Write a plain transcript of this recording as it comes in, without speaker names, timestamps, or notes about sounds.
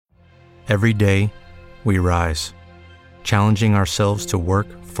Every day, we rise, challenging ourselves to work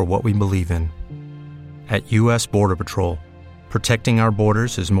for what we believe in. At U.S. Border Patrol, protecting our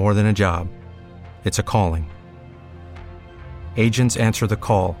borders is more than a job. It's a calling. Agents answer the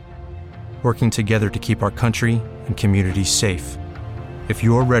call, working together to keep our country and communities safe. If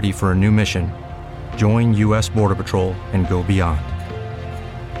you're ready for a new mission, join U.S. Border Patrol and go beyond.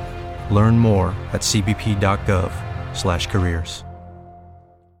 Learn more at cbp.gov/careers.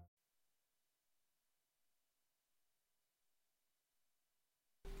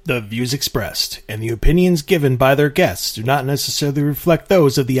 The views expressed and the opinions given by their guests do not necessarily reflect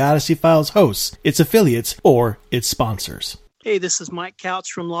those of the Odyssey Files hosts, its affiliates, or its sponsors. Hey, this is Mike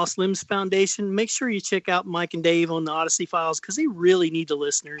Couch from Lost Limbs Foundation. Make sure you check out Mike and Dave on the Odyssey Files because they really need the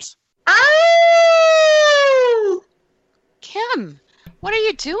listeners. Oh! Kim, what are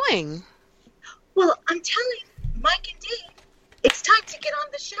you doing? Well, I'm telling Mike and Dave, it's time to get on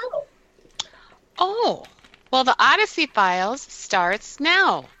the show. Oh, well, the Odyssey Files starts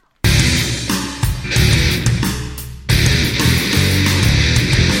now.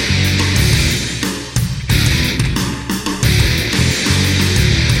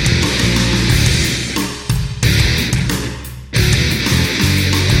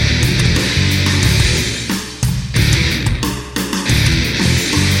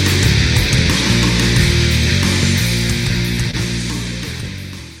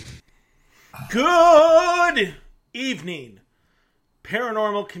 Good evening,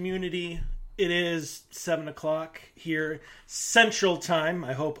 paranormal community. It is 7 o'clock here, Central Time.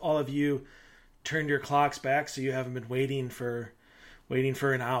 I hope all of you turned your clocks back so you haven't been waiting for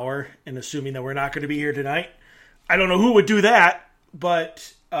an hour and assuming that we're not going to be here tonight. I don't know who would do that,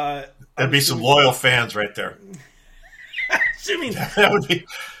 but there'd be some loyal fans right there. Assuming that would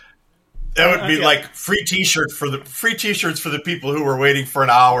be like free T-shirts for the people who were waiting for an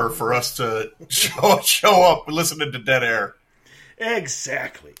hour for us to show up listening to Dead Air.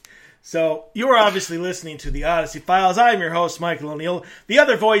 Exactly. So you are obviously listening to the Odyssey Files. I'm your host, Michael O'Neill. The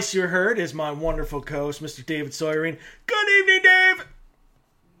other voice you heard is my wonderful co-host, Mr. David Sawyering. Good evening, Dave.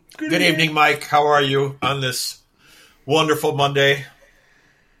 Good evening, Mike. How are you on this wonderful Monday?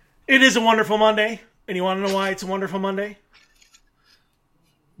 It is a wonderful Monday. And you want to know why it's a wonderful Monday?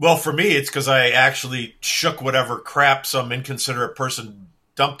 Well, for me, it's because I actually shook whatever crap some inconsiderate person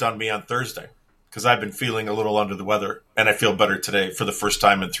dumped on me on Thursday. Because I've been feeling a little under the weather, and I feel better today for the first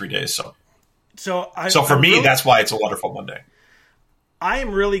time in 3 days. So for me, that's why it's a wonderful Monday. I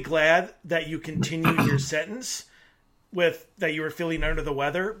am really glad that you continued your sentence with that you were feeling under the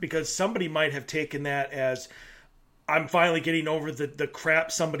weather, because somebody might have taken that as I'm finally getting over the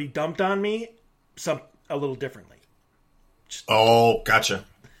crap somebody dumped on me a little differently. Oh, gotcha.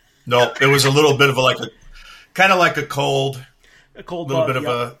 No, it was a little bit of a cold, little bug, bit of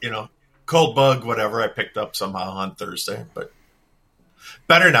a cold bug, whatever I picked up somehow on Thursday, but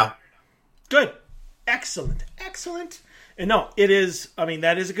better now. Good, excellent. And no, it is. I mean,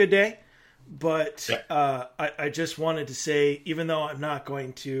 that is a good day, but yeah. I just wanted to say, even though I'm not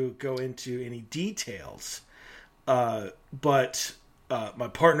going to go into any details, but my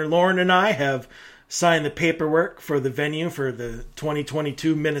partner Lauren and I have signed the paperwork for the venue for the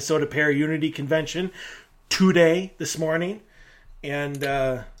 2022 Minnesota Para-Unity Convention today, this morning. And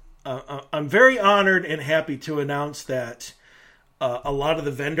I'm very honored and happy to announce that a lot of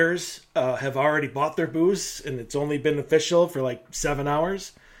the vendors have already bought their booths, and it's only been official for like 7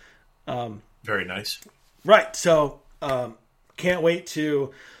 hours. Very nice. Right. So can't wait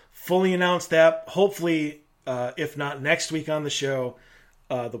to fully announce that. Hopefully, if not next week on the show,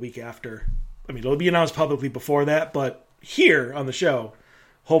 the week after. I mean, it'll be announced publicly before that, but here on the show,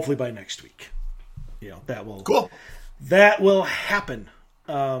 hopefully by next week. That will happen.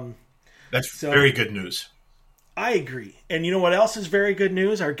 That's very good news. I agree. And you know what else is very good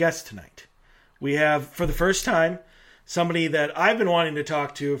news? Our guest tonight. We have, for the first time, somebody that I've been wanting to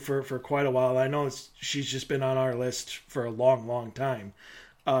talk to for quite a while. I know she's just been on our list for a long, long time.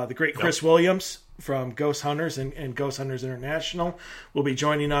 The great Kris Williams from Ghost Hunters and Ghost Hunters International will be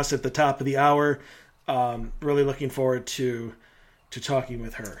joining us at the top of the hour. Really looking forward to talking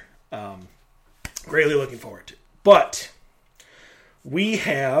with her. Greatly looking forward to. But we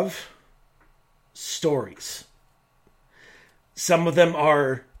have stories. Some of them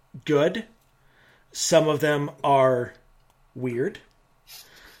are good. Some of them are weird.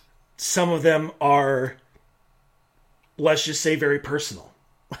 Some of them are, let's just say, very personal.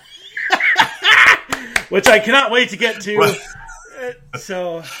 Which I cannot wait to get to. Well,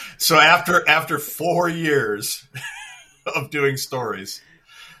 so after 4 years of doing stories,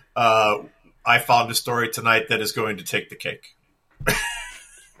 I found a story tonight that is going to take the cake.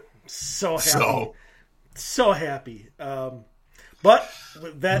 so happy. So happy. But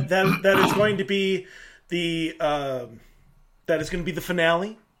that is going to be the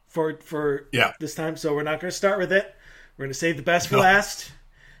finale for this time. So we're not going to start with it. We're going to save the best for last.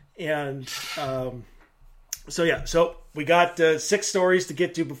 And so we got 6 stories to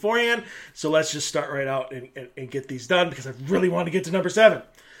get to beforehand. So let's just start right out and get these done because I really want to get to number 7.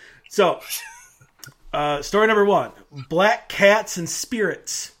 So story number 1, Black Cats and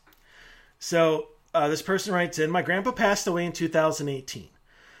Spirits. So this person writes in, my grandpa passed away in 2018.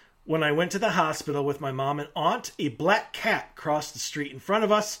 When I went to the hospital with my mom and aunt, a black cat crossed the street in front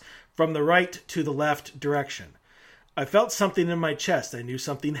of us from the right to the left direction. I felt something in my chest. I knew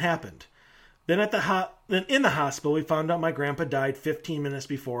something happened. Then in the hospital, we found out my grandpa died 15 minutes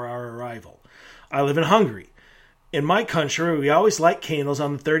before our arrival. I live in Hungary. In my country, we always light candles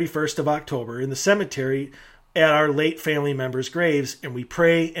on the 31st of October in the cemetery at our late family members' graves, and we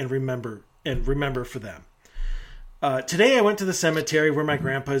pray and remember for them. Today I went to the cemetery where my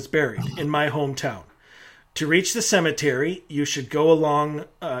grandpa is buried in my hometown. To reach the cemetery, you go along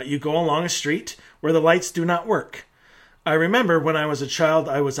a street where the lights do not work. I remember when I was a child,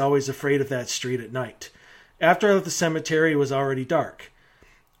 I was always afraid of that street at night. After I left the cemetery, it was already dark.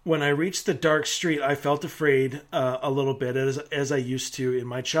 When I reached the dark street, I felt afraid a little bit as I used to in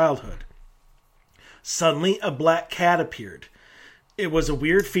my childhood. Suddenly, a black cat appeared. It was a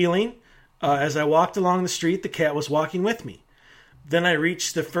weird feeling. As I walked along the street, the cat was walking with me. Then I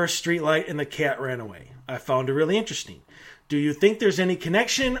reached the first street light and the cat ran away. I found it really interesting. Do you think there's any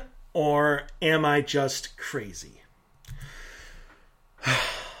connection, or am I just crazy?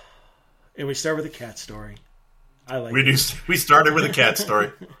 And we start with a cat story. I like it. We started with a cat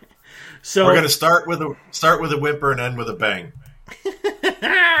story. So we're going to start with a whimper and end with a bang.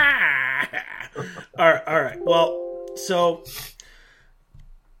 All right. Well, so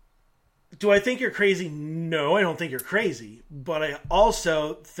do I think you're crazy? No, I don't think you're crazy. But I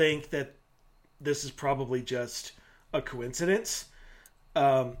also think that this is probably just a coincidence.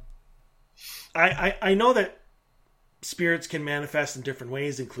 I know that spirits can manifest in different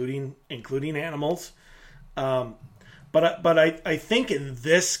ways, including animals. But I think in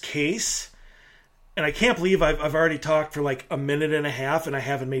this case, and I can't believe I've already talked for like a minute and a half and I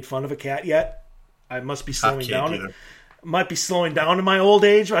haven't made fun of a cat yet. I must be slowing down. Might be slowing down in my old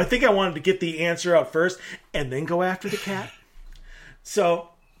age. But I think I wanted to get the answer out first and then go after the cat. So,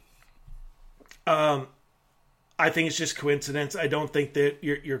 I think it's just coincidence. I don't think that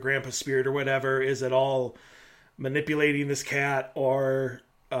your grandpa's spirit or whatever is at all manipulating this cat or,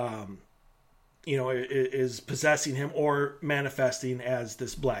 is possessing him or manifesting as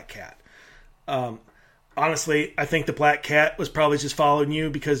this black cat. Honestly, I think the black cat was probably just following you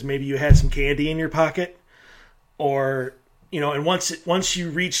because maybe you had some candy in your pocket, or and once you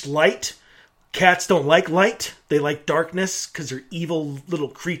reached light, cats don't like light; they like darkness because they're evil little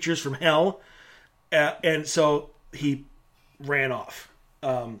creatures from hell, and so he ran off.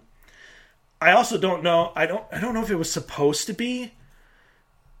 I also don't know. I don't know if it was supposed to be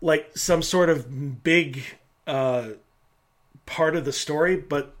like some sort of big part of the story,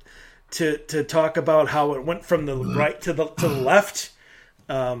 but to talk about how it went from the right to the left,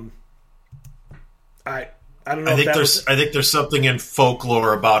 I don't know. I think there's something in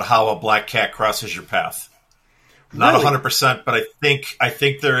folklore about how a black cat crosses your path. Not 100%, but I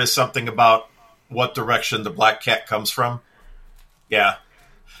think there is something about what direction the black cat comes from. Yeah.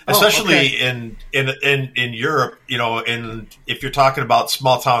 Especially in Europe, if you're talking about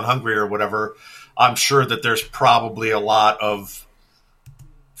small town Hungary or whatever, I'm sure that there's probably a lot of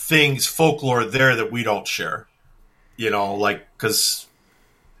things, folklore there that we don't share, because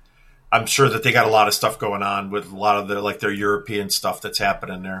I'm sure that they got a lot of stuff going on with a lot of their European stuff that's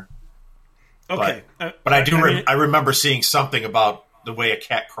happening there. Okay. But I remember seeing something about the way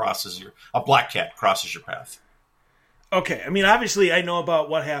a black cat crosses your path. Okay, I mean, obviously I know about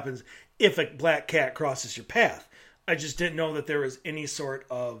what happens if a black cat crosses your path. I just didn't know that there was any sort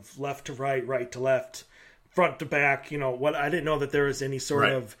of left to right, right to left, front to back. I didn't know that there was any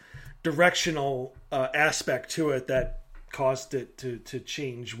sort of directional aspect to it that caused it to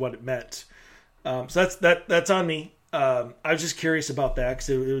change what it meant. So that's on me. I was just curious about that because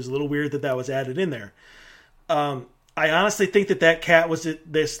it was a little weird that was added in there. I honestly think that cat was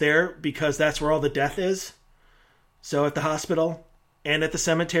there because that's where all the death is. So at the hospital and at the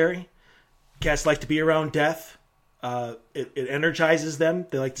cemetery, cats like to be around death. It energizes them.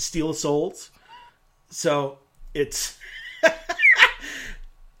 They like to steal souls. So it's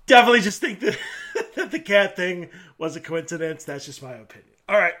definitely just think that the cat thing was a coincidence. That's just my opinion.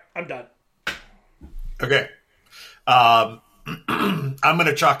 All right, I'm done. Okay. I'm going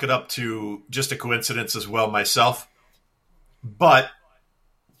to chalk it up to just a coincidence as well myself. But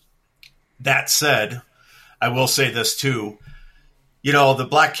that said, I will say this too. You know, the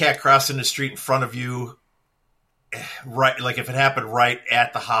black cat crossing the street in front of you, right? Like if it happened right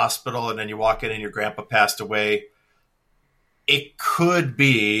at the hospital and then you walk in and your grandpa passed away, it could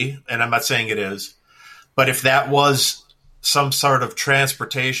be, and I'm not saying it is, but if that was some sort of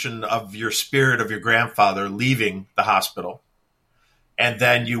transportation of your spirit of your grandfather leaving the hospital, and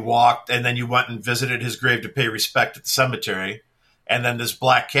then you walked, and then you went and visited his grave to pay respect at the cemetery, and then this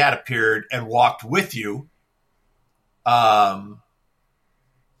black cat appeared and walked with you, and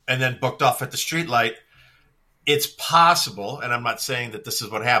then booked off at the streetlight, it's possible, and I'm not saying that this is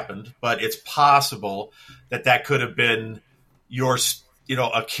what happened, but it's possible that that could have been your, you know,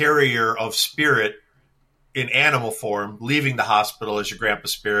 a carrier of spirit in animal form leaving the hospital as your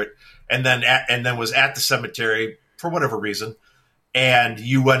grandpa's spirit, and then was at the cemetery for whatever reason, and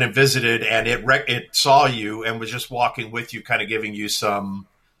you went and visited, and it saw you and was just walking with you, kind of giving you some,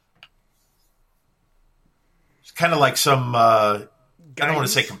 kind of like some, I don't want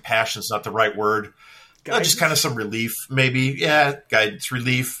to say compassion is not the right word. Just kind of some relief, maybe. Yeah, guidance,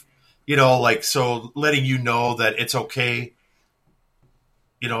 relief. You know, like, so letting you know that it's okay.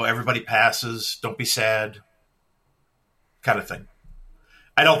 You know, everybody passes. Don't be sad. Kind of thing.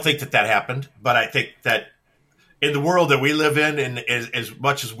 I don't think that happened, but I think that in the world that we live in, and as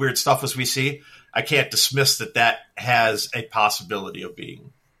much as weird stuff as we see, I can't dismiss that has a possibility of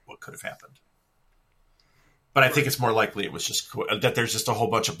being what could have happened. But I think it's more likely it was just that there's just a whole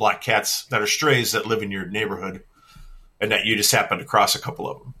bunch of black cats that are strays that live in your neighborhood, and that you just happen to cross a couple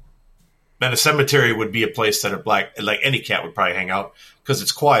of them. And a cemetery would be a place that like any cat would probably hang out because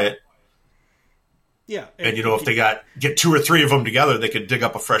it's quiet. Yeah, and you know, if they get 2 or 3 of them together, they could dig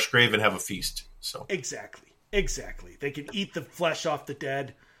up a fresh grave and have a feast. So exactly, they can eat the flesh off the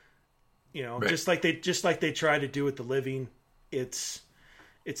dead. You know, right. just like they try to do with the living. It's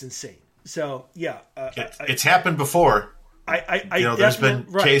insane. So yeah, it's happened before. There's been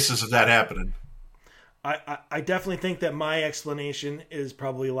cases of that happening. I definitely think that my explanation is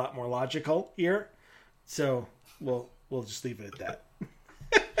probably a lot more logical here. So we'll just leave it at that.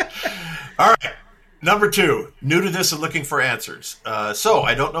 All right. Number 2, new to this and looking for answers. So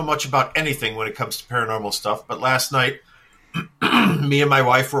I don't know much about anything when it comes to paranormal stuff, but last night, me and my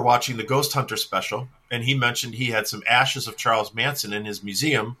wife were watching the Ghost Hunter special, and he mentioned he had some ashes of Charles Manson in his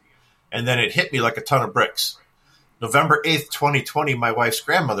museum, and then it hit me like a ton of bricks. November 8th, 2020, my wife's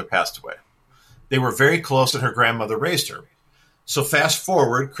grandmother passed away. They were very close, and her grandmother raised her. So fast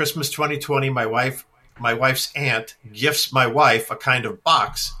forward, Christmas 2020, my wife's aunt gifts my wife a kind of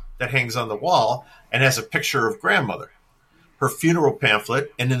box that hangs on the wall and has a picture of grandmother, her funeral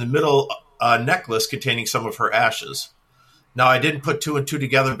pamphlet, and in the middle, a necklace containing some of her ashes. Now, I didn't put 2 and 2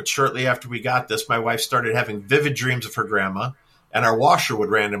 together, but shortly after we got this, my wife started having vivid dreams of her grandma, and our washer would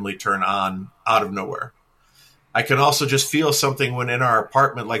randomly turn on out of nowhere. I can also just feel something when in our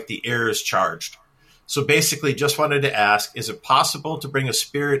apartment, like the air is charged. So basically, just wanted to ask, is it possible to bring a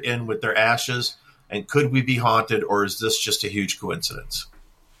spirit in with their ashes, and could we be haunted, or is this just a huge coincidence?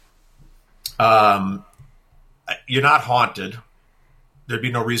 You're not haunted. There'd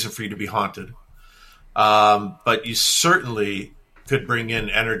be no reason for you to be haunted. But you certainly could bring in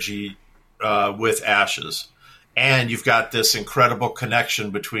energy with ashes. And you've got this incredible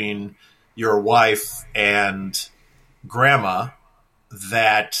connection between your wife and grandma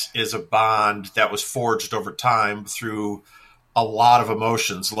that is a bond that was forged over time through a lot of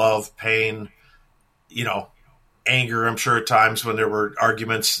emotions, love, pain, you know, anger, I'm sure at times when there were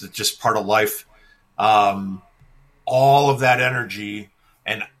arguments, that's just part of life. All of that energy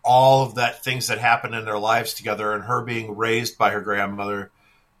and all of that things that happened in their lives together, and her being raised by her grandmother,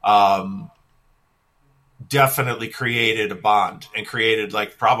 definitely created a bond and created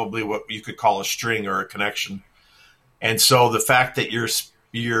like probably what you could call a string or a connection. And so the fact that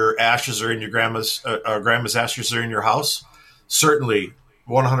your ashes are in your grandma's ashes are in your house, certainly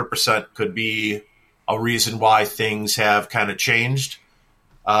 100% could be a reason why things have kind of changed.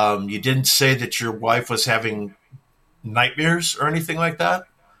 You didn't say that your wife was having nightmares or anything like that.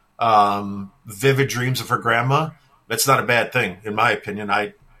 Vivid dreams of her grandma. That's not a bad thing, in my opinion.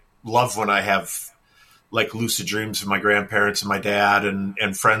 I love when I have like lucid dreams of my grandparents and my dad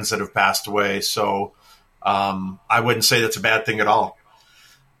and friends that have passed away. So I wouldn't say that's a bad thing at all.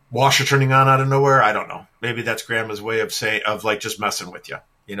 Washer turning on out of nowhere, I don't know. Maybe that's grandma's way of like just messing with you.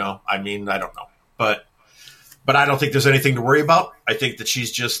 You know, I mean, I don't know. But I don't think there's anything to worry about. I think that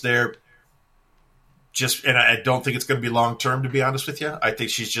she's just there. And I don't think it's going to be long term, to be honest with you. I think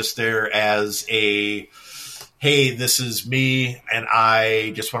she's just there as a hey, this is me, and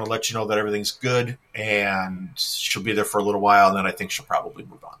I just want to let you know that everything's good, and she'll be there for a little while, and then I think she'll probably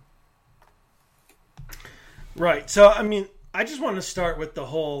move on. Right. So, I mean, I just want to start with the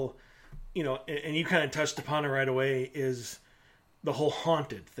whole, and you kind of touched upon it right away, is the whole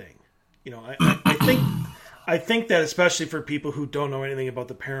haunted thing. I think that especially for people who don't know anything about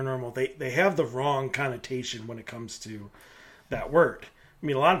the paranormal, they have the wrong connotation when it comes to that word. I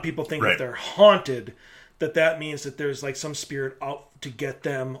mean, a lot of people think if they're haunted, that means that there's like some spirit out to get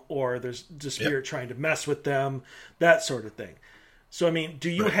them, or there's the spirit trying to mess with them, that sort of thing. So, I mean, do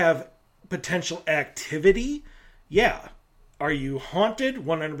you have potential activity? Yeah. Are you haunted?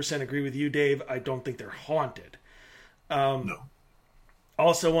 100% agree with you, Dave. I don't think they're haunted. No.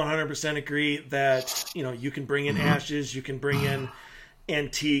 Also 100% agree that, you can bring in ashes, you can bring in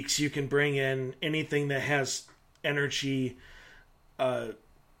antiques, you can bring in anything that has energy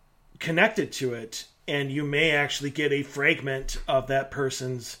connected to it, and you may actually get a fragment of that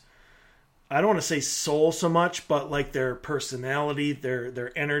person's, I don't want to say soul so much, but like their personality,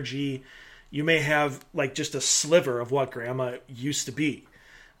 their energy. You may have like just a sliver of what Grandma used to be,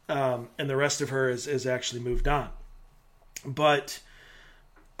 and the rest of her is actually moved on. But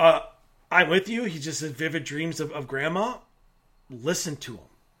I'm with you. He just has vivid dreams of Grandma. Listen to him.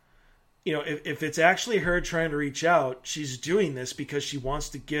 If it's actually her trying to reach out, she's doing this because she wants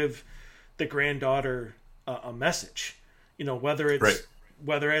to give the granddaughter a message. Whether it's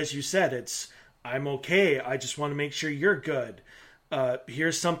whether, as you said, it's I'm okay. I just want to make sure you're good.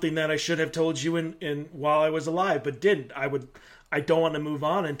 Here's something that I should have told you in while I was alive, but didn't. I don't want to move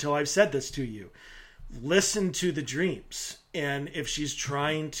on until I've said this to you. Listen to the dreams, and if she's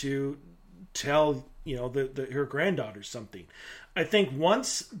trying to tell her granddaughter something, I think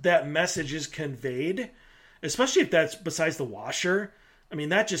once that message is conveyed, especially if that's besides the washer, I mean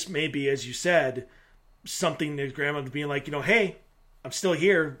that just may be, as you said, something that Grandma being like, hey, I'm still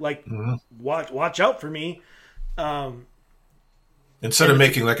here, like watch out for me. Instead of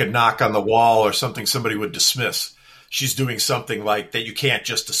making like a knock on the wall or something somebody would dismiss, she's doing something like that you can't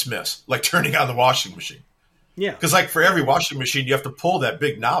just dismiss, like turning on the washing machine. Yeah. Because like for every washing machine, you have to pull that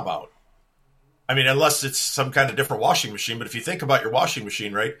big knob out. I mean, unless it's some kind of different washing machine. But if you think about your washing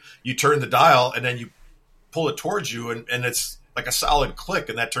machine, right, you turn the dial and then you pull it towards you and it's like a solid click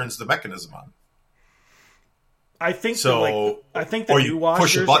and that turns the mechanism on. I think so. I think the new washers.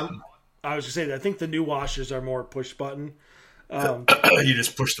 Push a button. I was going to say that I think the new washers are more push button. You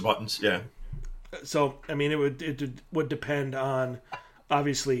just push the buttons, yeah. So I mean, it would depend on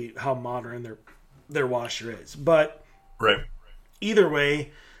obviously how modern their washer is, but either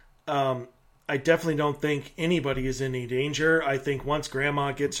way, I definitely don't think anybody is in any danger. I think once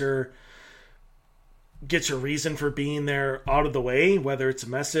Grandma gets her reason for being there out of the way, whether it's a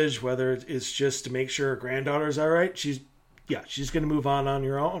message, whether it's just to make sure her granddaughter's all right, she's going to move on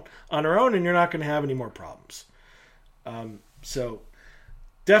her own, and you're not going to have any more problems. So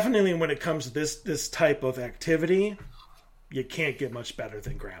definitely when it comes to this type of activity, you can't get much better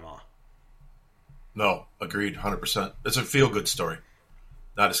than Grandma. No, agreed, 100%. It's a feel-good story,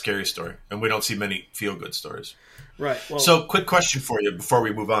 not a scary story. And we don't see many feel-good stories. Right. Well, so quick question for you before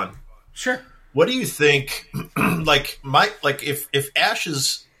we move on. Sure. What do you think, if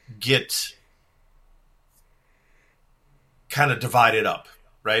ashes get kind of divided up,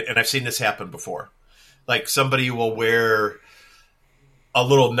 right? And I've seen this happen before. Like somebody will wear a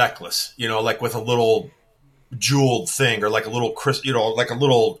little necklace, like with a little jeweled thing or like a little, like a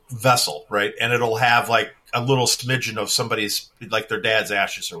little vessel, right? And it'll have like a little smidgen of somebody's, like their dad's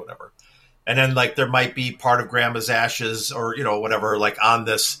ashes or whatever. And then like there might be part of Grandma's ashes or, whatever, like on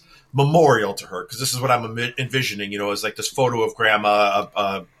this memorial to her. Because this is what I'm envisioning, is like this photo of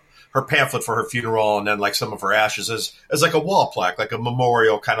Grandma, her pamphlet for her funeral, and then like some of her ashes as like a wall plaque, like a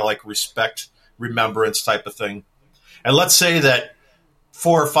memorial, kind of like respect, remembrance type of thing. And let's say that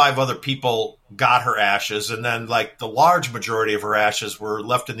 4 or 5 other people got her ashes, and then like the large majority of her ashes were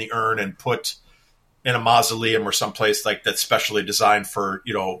left in the urn and put in a mausoleum or someplace like that's specially designed for,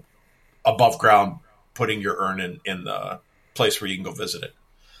 above ground, putting your urn in the place where you can go visit it.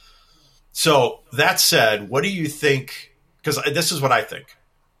 So that said, what do you think? Because this is what I think.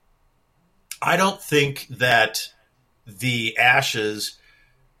 I don't think that the ashes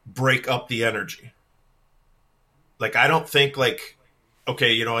break up the energy. Like, I don't think like,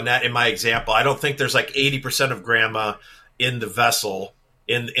 okay, in my example, I don't think there's like 80% of Grandma in the vessel,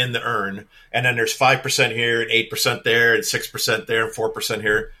 in the urn, and then there's 5% here and 8% there and 6% there and 4%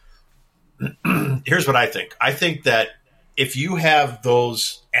 here. Here's what I think. I think that if you have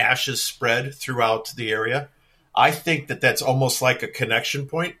those ashes spread throughout the area, I think that that's almost like a connection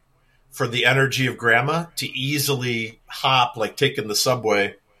point for the energy of grandma to easily hop, like taking the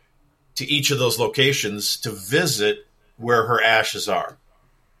subway to each of those locations to visit where her ashes are.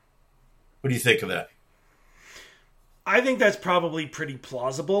 What do you think of that? I think that's probably pretty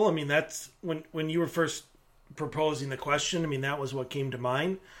plausible. I mean, that's when you were first proposing the question, I mean, that was what came to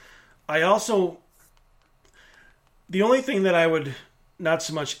mind. I also, the only thing that I would not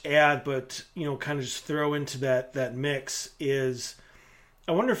so much add, but, you know, kind of just throw into that mix is,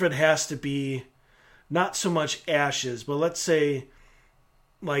 I wonder if it has to be not so much ashes, but let's say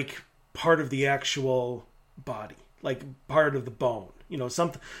like part of the actual body, like part of the bone, you know,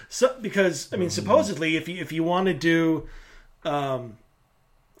 something. So, because I mean, supposedly, if you want to do,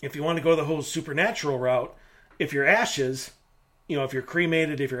 if you want to go the whole supernatural route, if you're ashes, you know, if you're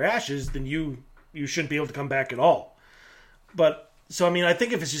cremated, if you're ashes, then you shouldn't be able to come back at all. But so, I mean, I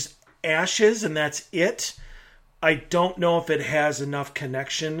think if it's just ashes and that's it, I don't know if it has enough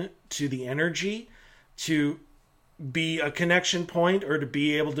connection to the energy to be a connection point or to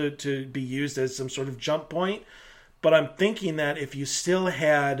be able to be used as some sort of jump point. But I'm thinking that if you still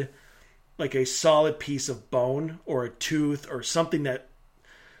had like a solid piece of bone or a tooth or something that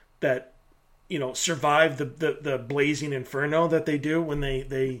you know survived the blazing inferno that they do when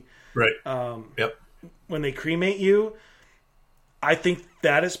they right when they cremate you, I think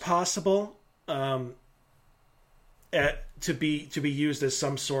that is possible. To be used as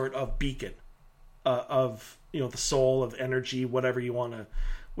some sort of beacon of, you know, the soul of energy, whatever you want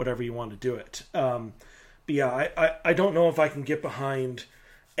to do it. But yeah, I don't know if I can get behind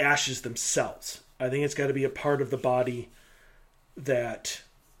ashes themselves. I think it's got to be a part of the body that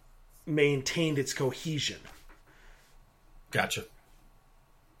maintained its cohesion. Gotcha.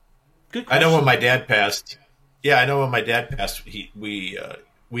 Good question. I know when my dad passed. Yeah, I know when my dad passed, he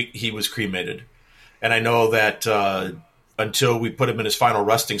was cremated. And I know that until we put him in his final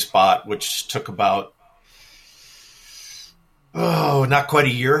resting spot, which took about, not quite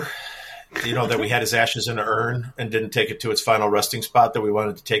a year, you know, that we had his ashes in an urn and didn't take it to its final resting spot that we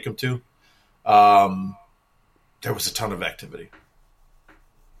wanted to take him to, there was a ton of activity.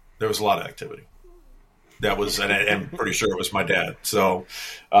 There was a lot of activity. That was, and I'm pretty sure it was my dad. So,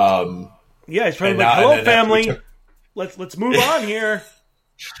 yeah, he's probably like, hello, family. Let's move on here.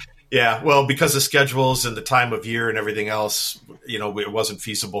 Yeah, well, because of schedules and the time of year and everything else, you know, it wasn't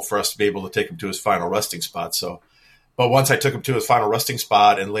feasible for us to be able to take him to his final resting spot. So, but once I took him to his final resting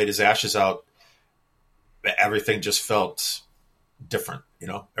spot and laid his ashes out, everything just felt different. You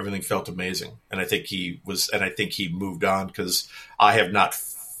know, everything felt amazing. And I think he moved on because I have not.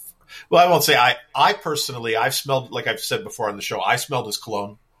 Well, I won't say I personally, I've smelled, like I've said before on the show, I smelled his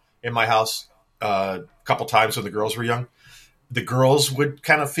cologne in my house a couple times when the girls were young. The girls would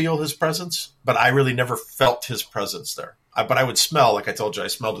kind of feel his presence, but I really never felt his presence there. But I would smell, like I told you, I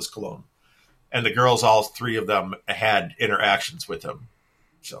smelled his cologne. And the girls, all three of them, had interactions with him.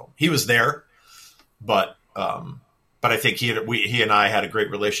 So he was there, but I think he and I had a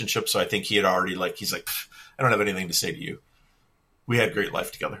great relationship. So I think he had already, like, he's like, I don't have anything to say to you. We had a great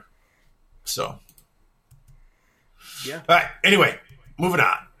life together. So, yeah. All right. Anyway, moving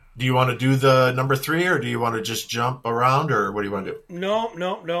on. Do you want to do the number 3 or do you want to just jump around or what do you want to do?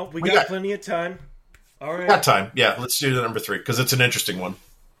 No. We got plenty of time. All right. Got time. Yeah, let's do the number 3 because it's an interesting one.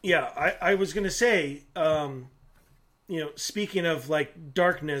 Yeah, I was going to say, you know, speaking of like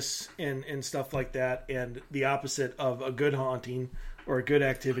darkness and stuff like that and the opposite of a good haunting or a good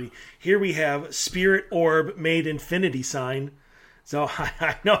activity, here we have Spirit Orb made infinity sign. So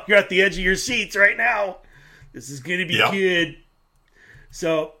I know you're at the edge of your seats right now. This is going to be good.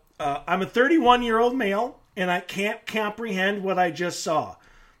 So I'm a 31-year-old male, and I can't comprehend what I just saw.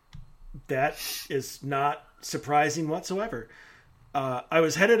 That is not surprising whatsoever. I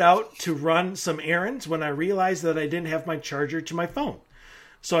was headed out to run some errands when I realized that I didn't have my charger to my phone.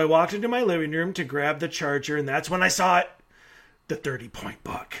 So I walked into my living room to grab the charger, and that's when I saw it. The 30-point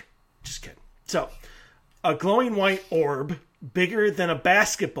buck. Just kidding. So, a glowing white orb, bigger than a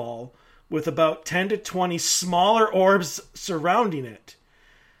basketball, with about 10 to 20 smaller orbs surrounding it.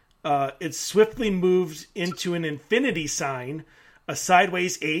 It swiftly moved into an infinity sign, a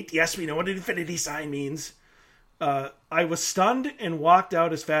sideways 8. Yes, we know what an infinity sign means. I was stunned and walked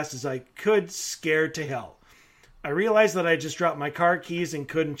out as fast as I could, scared to hell. I realized that I just dropped my car keys and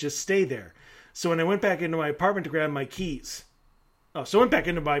couldn't just stay there. So when I went back into my apartment to grab my keys.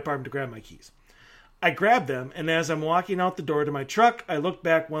 I grabbed them, and as I'm walking out the door to my truck, I looked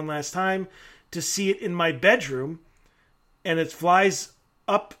back one last time to see it in my bedroom, and it flies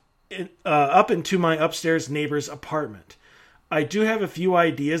up into my upstairs neighbor's apartment. I do have a few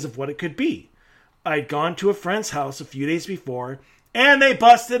ideas of what it could be. I'd gone to a friend's house a few days before, And they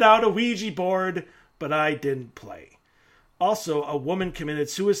busted out a Ouija board, but I didn't play. Also, a woman committed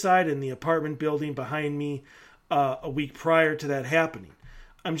suicide in the apartment building behind me a week prior to that happening.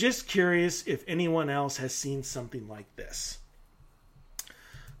 I'm just curious if anyone else has seen something like this.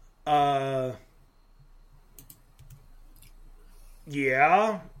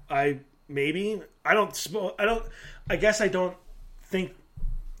 Yeah, I guess I don't think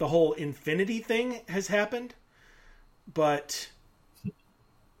the whole infinity thing has happened, but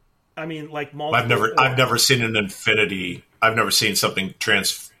I mean, like multiple. I've never seen an infinity. I've never seen something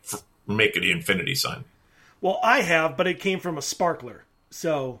make it the infinity sign. Well, I have, but it came from a sparkler,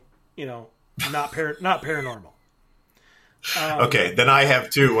 so not paranormal. Okay, then I have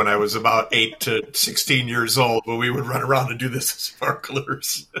too. When I was about 8 to 16 years old, when we would run around and do this as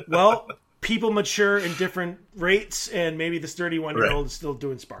sparklers. Well, people mature in different rates, and maybe this 31-year-old is still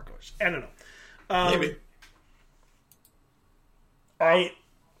doing sparklers. I don't know. Maybe. I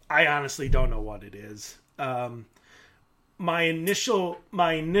honestly don't know what it is. My initial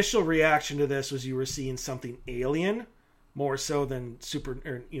reaction to this was you were seeing something alien, more so than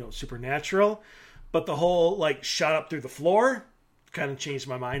supernatural. But the whole like shot up through the floor kind of changed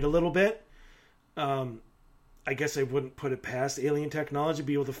my mind a little bit. I guess I wouldn't put it past alien technology to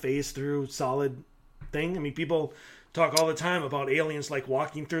be able to phase through solid thing. I mean, people talk all the time about aliens like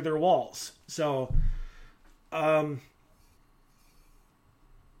walking through their walls. So, they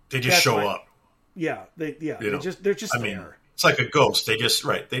just show up. Yeah, they're just there. It's like a ghost. I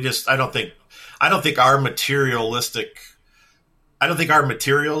don't think our materials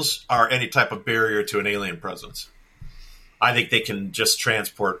are any type of barrier to an alien presence. I think they can just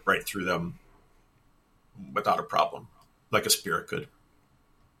transport right through them without a problem, like a spirit could.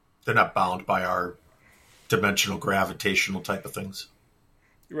 They're not bound by our dimensional gravitational type of things.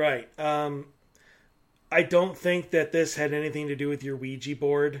 Right. I don't think that this had anything to do with your Ouija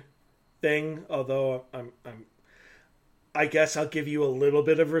board thing, although I guess I'll give you a little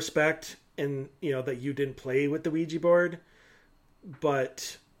bit of respect in, that you didn't play with the Ouija board.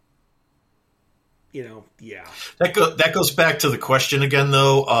 But, yeah. That goes back to the question again,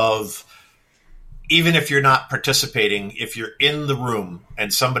 though, of even if you're not participating, if you're in the room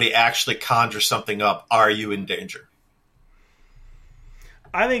and somebody actually conjures something up, are you in danger?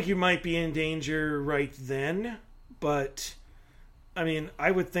 I think you might be in danger right then, but I mean,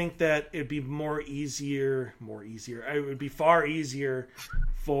 I would think that it'd be more easier. It would be far easier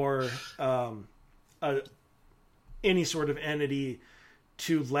for any sort of entity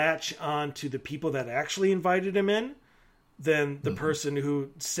to latch on to the people that actually invited him in than the person who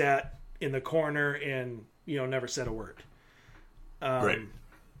sat in the corner and, never said a word. Right.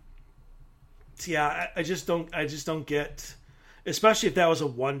 So yeah, I just don't get, especially if that was a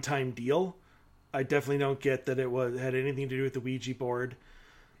one-time deal. I definitely don't get that it had anything to do with the Ouija board.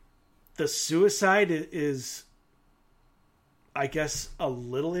 The suicide is, I guess, a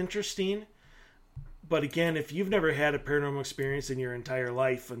little interesting. But again, if you've never had a paranormal experience in your entire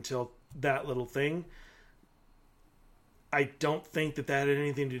life until that little thing, I don't think that had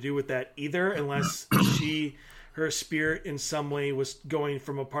anything to do with that either, unless her spirit in some way was going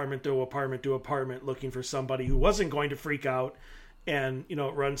from apartment to apartment to apartment looking for somebody who wasn't going to freak out and,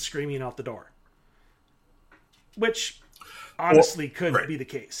 run screaming out the door. Which honestly could be the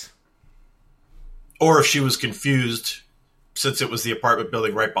case. Or if she was confused, since it was the apartment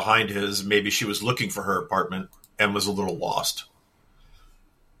building right behind his, maybe she was looking for her apartment and was a little lost.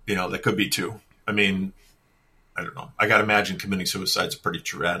 That could be too. I mean, I don't know. I got to imagine committing suicide is a pretty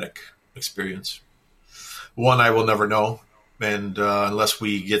traumatic experience. One, I will never know. And unless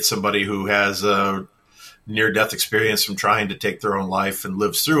we get somebody who has a near-death experience from trying to take their own life and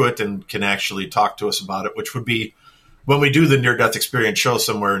lives through it and can actually talk to us about it, which would be when we do the near-death experience show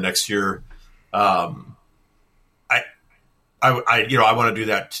somewhere next year. I want to do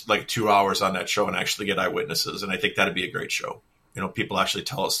that like 2 hours on that show and actually get eyewitnesses. And I think that'd be a great show. People actually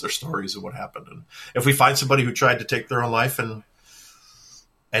tell us their stories of what happened. And if we find somebody who tried to take their own life and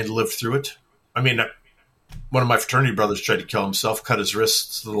lived through it, I mean, one of my fraternity brothers tried to kill himself, cut his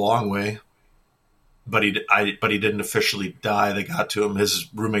wrists the long way, but he didn't officially die. They got to him. His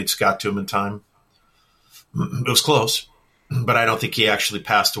roommates got to him in time. It was close, but I don't think he actually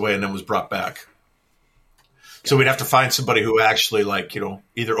passed away and then was brought back. So we'd have to find somebody who actually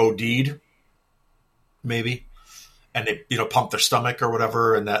either OD'd maybe, and they, pumped their stomach or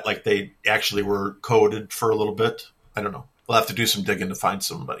whatever. And that they actually were coded for a little bit. I don't know. We'll have to do some digging to find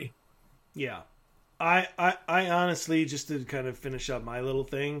somebody. Yeah. I honestly, just to kind of finish up my little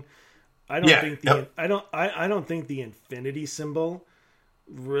thing, I don't think the infinity symbol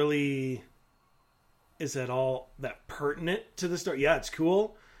really all that pertinent to the story? Yeah, it's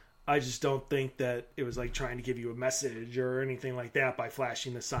cool. I just don't think that it was like trying to give you a message or anything like that by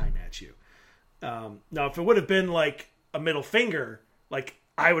flashing the sign at you. Now, if it would have been like a middle finger, like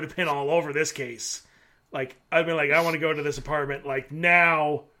I would have been all over this case. Like I'd been like, I want to go to this apartment like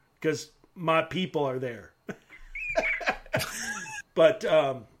now because my people are there. But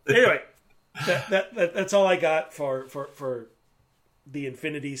anyway, that's all I got for the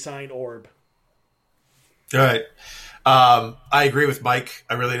infinity sign orb. All right. I agree with Mike.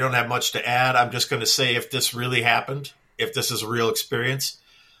 I really don't have much to add. I'm just going to say if this really happened, if this is a real experience,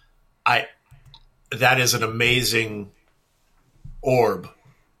 that is an amazing orb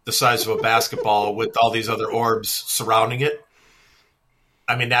the size of a basketball with all these other orbs surrounding it.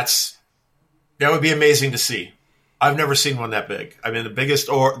 I mean, that would be amazing to see. I've never seen one that big. I mean,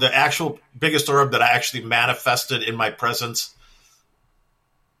 the actual biggest orb that I actually manifested in my presence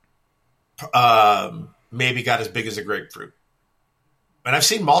maybe got as big as a grapefruit. And I've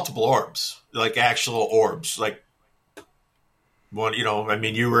seen multiple orbs, like actual orbs. Like one, I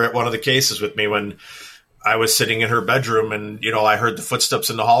mean, you were at one of the cases with me when I was sitting in her bedroom and, I heard the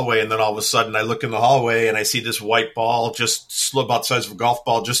footsteps in the hallway. And then all of a sudden I look in the hallway and I see this white ball just about the size of a golf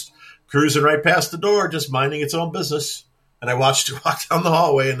ball, just cruising right past the door, just minding its own business. And I watched it walk down the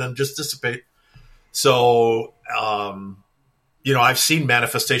hallway and then just dissipate. So, I've seen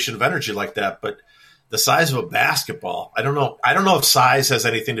manifestation of energy like that, but the size of a basketball, I don't know. I don't know if size has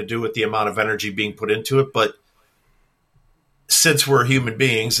anything to do with the amount of energy being put into it, but since we're human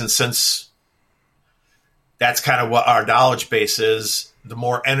beings and since that's kind of what our knowledge base is, the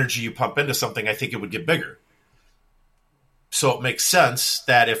more energy you pump into something, I think it would get bigger. So it makes sense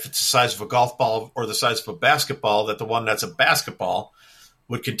that if it's the size of a golf ball or the size of a basketball, that the one that's a basketball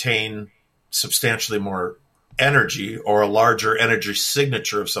would contain substantially more energy or a larger energy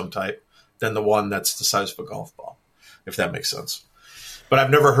signature of some type than the one that's the size of a golf ball, if that makes sense. But I've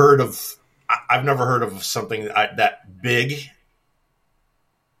never heard of something that big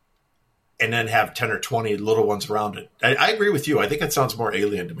and then have 10 or 20 little ones around it. I agree with you. I think it sounds more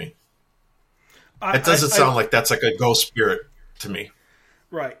alien to me. It doesn't sound like that's like a ghost spirit to me.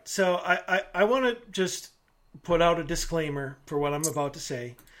 Right. So I want to just put out a disclaimer for what I'm about to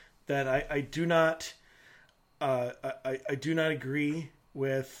say, that I do not agree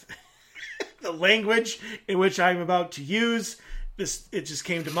with the language in which I'm about to use. It just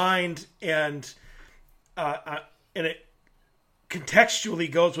came to mind, and it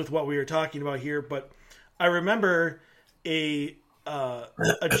contextually goes with what we were talking about here. But I remember a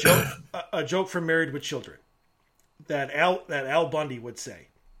joke from Married with Children that Al Bundy would say.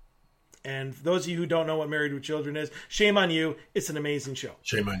 And for those of you who don't know what Married with Children is, shame on you. It's an amazing show.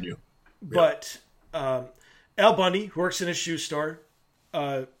 Shame on you. But Al Bundy works in a shoe store,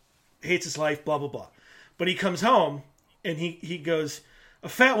 hates his life, blah, blah, blah. But he comes home and he goes, a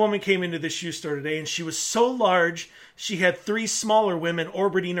fat woman came into the shoe store today and she was so large, she had 3 smaller women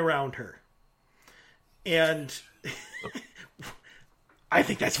orbiting around her. And I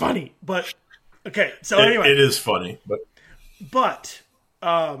think that's funny. But, okay, so anyway. It is funny. But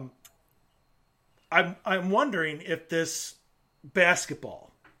I'm wondering if this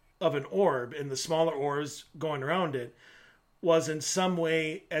basketball of an orb and the smaller orbs going around it was in some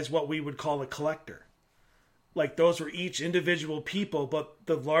way as what we would call a collector. Like those were each individual people, but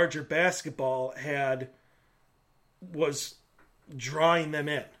the larger basketball was drawing them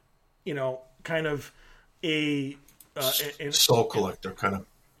in, kind of a soul collector kind of.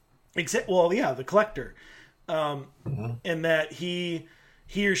 Well, yeah, the collector. And that he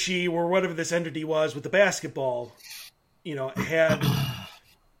or she or whatever this entity was with the basketball, had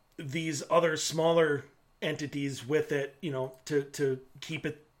these other smaller entities with it, to keep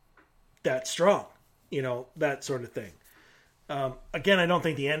it that strong, that sort of thing. Again, I don't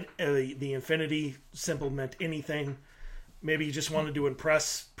think the infinity symbol meant anything. Maybe he just wanted to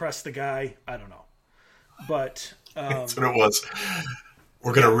press the guy. I don't know. But that's what it was.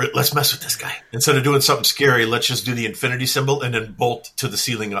 We're let's mess with this guy. Instead of doing something scary, let's just do the infinity symbol and then bolt to the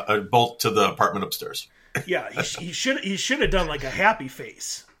ceiling, bolt to the apartment upstairs. Yeah, he should have done like a happy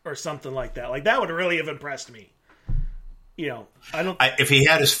face or something like that. Like that would really have impressed me. If he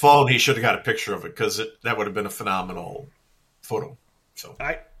had his phone, he should have got a picture of it because that would have been a phenomenal photo. So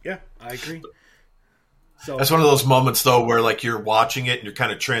I agree. So that's one of those moments though where like you're watching it and you're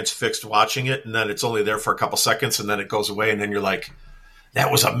kind of transfixed watching it, and then it's only there for a couple seconds and then it goes away, and then you're like,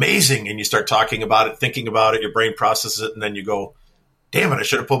 that was amazing. And you start talking about it, thinking about it, your brain processes it, and then you go, damn it, I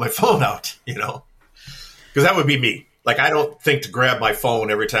should have pulled my phone out, because that would be me. Like, I don't think to grab my phone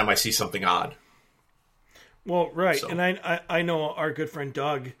every time I see something odd. Well, right. So. And I know our good friend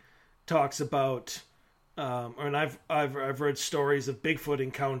Doug talks about And I've read stories of Bigfoot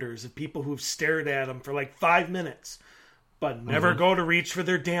encounters of people who've stared at them for like 5 minutes, but never go to reach for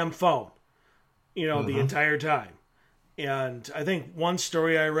their damn phone, the entire time. And I think one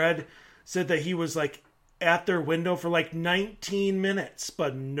story I read said that he was like at their window for like 19 minutes,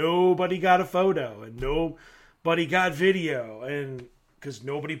 but nobody got a photo and nobody got video, and because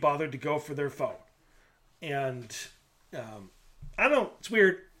nobody bothered to go for their phone. And I don't know, it's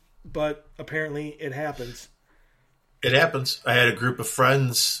weird, but apparently it happens. It happens. I had a group of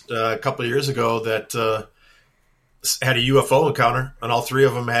friends a couple of years ago that had a UFO encounter, and all three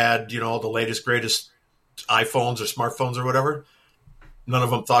of them had, the latest, greatest iPhones or smartphones or whatever. None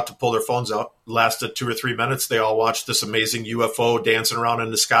of them thought to pull their phones out. Lasted 2 or 3 minutes. They all watched this amazing UFO dancing around in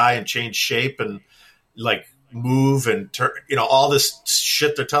the sky and change shape and like move and turn, all this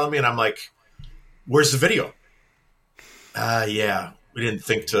shit they're telling me. And I'm like, where's the video? Yeah, we didn't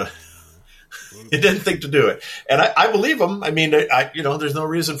think to. It didn't think to do it, and I believe them. I mean, there's no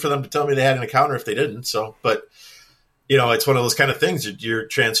reason for them to tell me they had an encounter if they didn't. So, but it's one of those kind of things. You're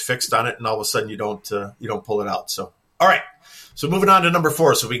transfixed on it, and all of a sudden you don't pull it out. So, all right. So moving on to number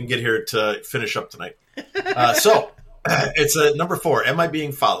 4, so we can get here to finish up tonight. So it's number 4. Am I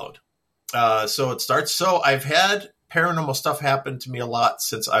being followed? So it starts. So I've had paranormal stuff happen to me a lot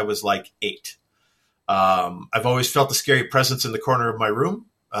since I was like 8. I've always felt a scary presence in the corner of my room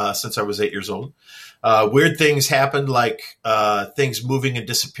since I was 8 years old. Weird things happened, like things moving and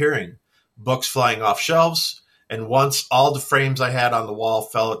disappearing, books flying off shelves, and once all the frames I had on the wall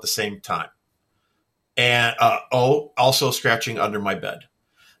fell at the same time. And also scratching under my bed.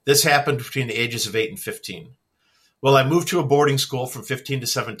 This happened between the ages of 8 and 15. Well, I moved to a boarding school from 15 to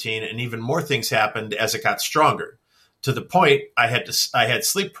 17, and even more things happened as it got stronger, to the point I had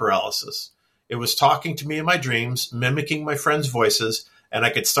sleep paralysis. It was talking to me in my dreams, mimicking my friends' voices, and I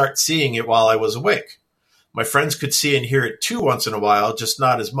could start seeing it while I was awake. My friends could see and hear it too once in a while, just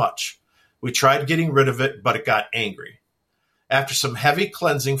not as much. We tried getting rid of it, but it got angry. After some heavy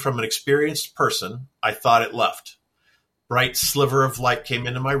cleansing from an experienced person, I thought it left. Bright sliver of light came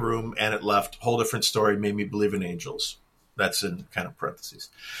into my room and it left. Whole different story, made me believe in angels. That's in kind of parentheses.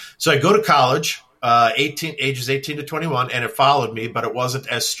 So I go to college, ages 18 to 21, and it followed me, but it wasn't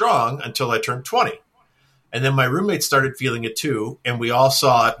as strong until I turned 20. And then my roommates started feeling it too, and we all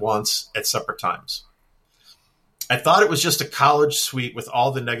saw it once at separate times. I thought it was just a college suite with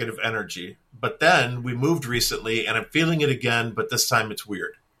all the negative energy, but then we moved recently and I'm feeling it again, but this time it's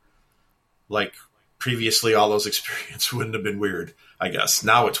weird. Like previously, all those experiences wouldn't have been weird, I guess.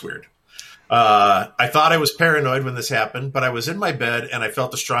 Now it's weird. I thought I was paranoid when this happened, but I was in my bed and I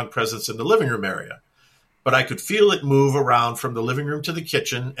felt a strong presence in the living room area. But I could feel it move around from the living room to the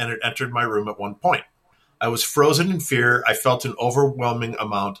kitchen, and it entered my room at one point. I was frozen in fear. I felt an overwhelming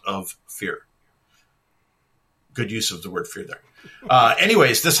amount of fear. Good use of the word fear there.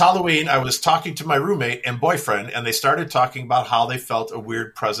 Anyways, this Halloween, I was talking to my roommate and boyfriend, and they started talking about how they felt a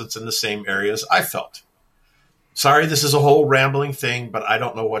weird presence in the same areas I felt. Sorry, this is a whole rambling thing, but I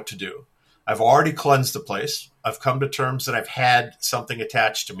don't know what to do. I've already cleansed the place. I've come to terms that I've had something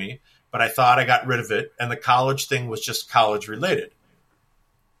attached to me, but I thought I got rid of it, and the college thing was just college related.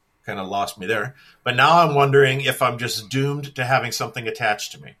 Kind of lost me there. But now I'm wondering if I'm just doomed to having something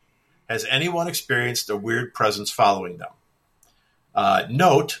attached to me. Has anyone experienced a weird presence following them?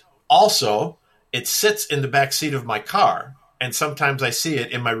 Note, also, it sits in the back seat of my car, and sometimes I see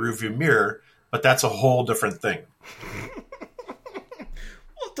it in my rearview mirror, but that's a whole different thing.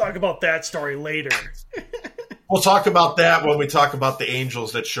 We'll talk about that story later. We'll talk about that when we talk about the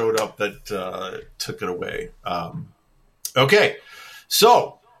angels that showed up that took it away. Okay,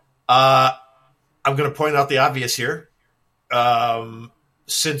 so I'm going to point out the obvious here.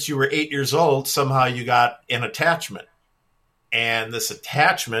 Since you were 8 years old, somehow you got an attachment. And this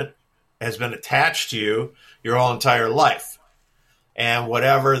attachment has been attached to you your whole entire life. And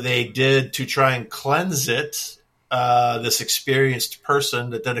whatever they did to try and cleanse it, this experienced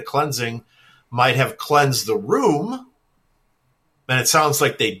person that did a cleansing might have cleansed the room. And it sounds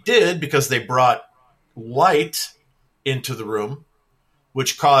like they did, because they brought light into the room,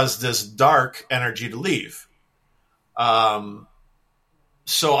 which caused this dark energy to leave.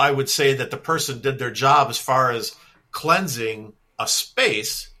 So I would say that the person did their job as far as cleansing a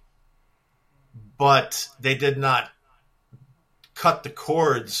space, but they did not cut the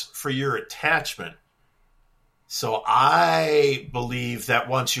cords for your attachment. So I believe that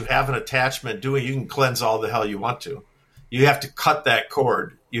once you have an attachment, you can cleanse all the hell you want to. You have to cut that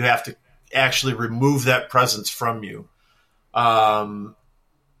cord. You have to actually remove that presence from you.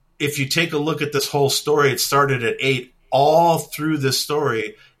 If you take a look at this whole story, it started at 8. All through this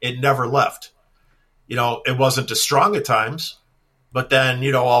story, it never left. it wasn't as strong at times, but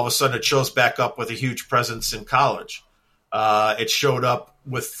then, all of a sudden it shows back up with a huge presence in college. It showed up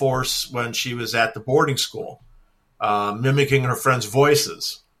with force when she was at the boarding school, mimicking her friends'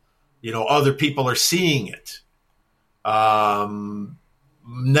 voices. Other people are seeing it.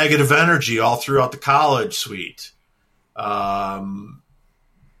 Negative energy all throughout the college suite.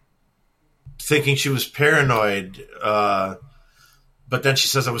 Thinking she was paranoid. But then she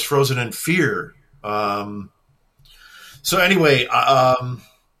says, I was frozen in fear. So anyway,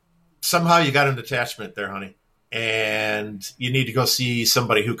 somehow you got an attachment there, honey. And you need to go see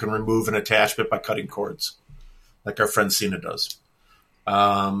somebody who can remove an attachment by cutting cords, like our friend Cena does.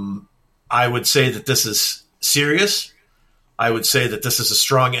 I would say that this is serious. I would say that this is a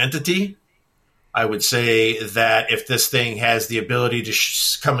strong entity. I would say that if this thing has the ability to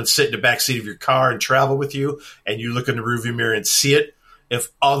come and sit in the backseat of your car and travel with you, and you look in the rearview mirror and see it, if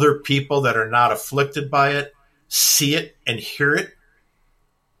other people that are not afflicted by it see it and hear it,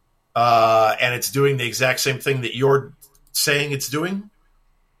 and it's doing the exact same thing that you're saying it's doing,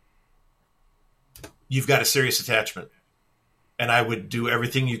 you've got a serious attachment. And I would do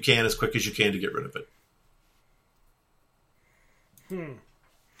everything you can as quick as you can to get rid of it.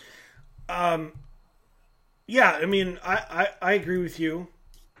 Yeah, I mean, I agree with you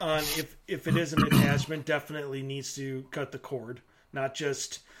on if it is an attachment, definitely needs to cut the cord, not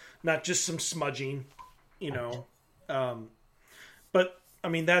just some smudging, but I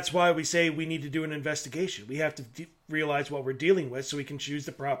mean, that's why we say we need to do an investigation. We have to realize what we're dealing with so we can choose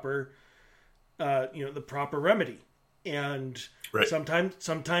the proper, the proper remedy. And right.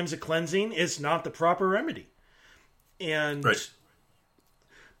 sometimes a cleansing is not the proper remedy. And right.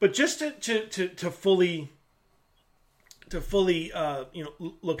 But just to fully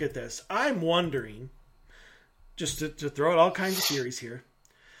look at this, I'm wondering, just to throw out all kinds of theories here,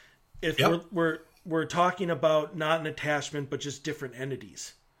 if we're talking about not an attachment but just different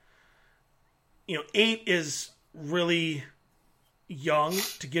entities. 8 is really young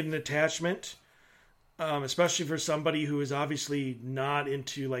to get an attachment, especially for somebody who is obviously not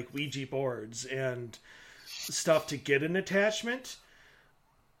into like Ouija boards and stuff to get an attachment.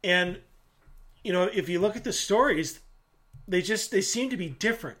 And, if you look at the stories, they seem to be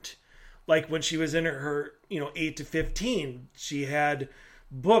different. Like when she was in her 8 to 15, she had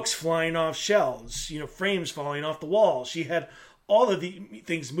books flying off shelves, frames falling off the wall. She had all of the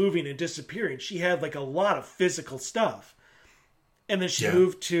things moving and disappearing. She had like a lot of physical stuff. And then she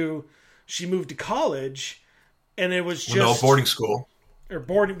moved to college, and it was just boarding school or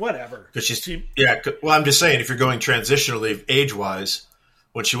boarding, whatever. Because well, I'm just saying, if you're going transitionally age wise,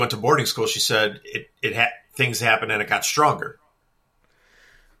 when she went to boarding school, she said things happened and it got stronger.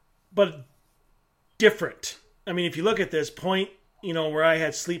 But different. I mean, if you look at this point, where I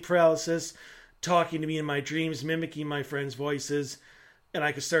had sleep paralysis, talking to me in my dreams, mimicking my friends' voices, and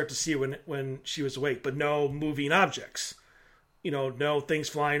I could start to see when she was awake, but no moving objects. No things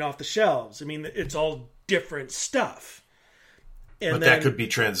flying off the shelves. I mean, it's all different stuff. But that could be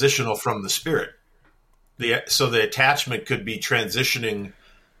transitional from the spirit. So the attachment could be transitioning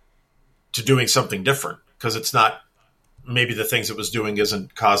to doing something different, because it's not, maybe the things it was doing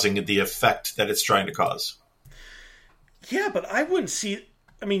isn't causing the effect that it's trying to cause. Yeah, but I wouldn't see,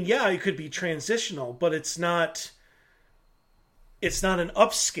 I mean, yeah, it could be transitional, but it's not an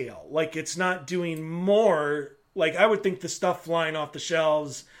upscale. Like, it's not doing more. Like, I would think the stuff flying off the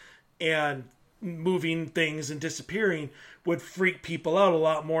shelves and moving things and disappearing would freak people out a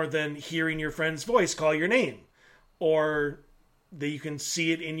lot more than hearing your friend's voice call your name, or that you can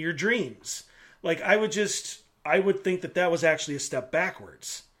see it in your dreams. Like, I would think that was actually a step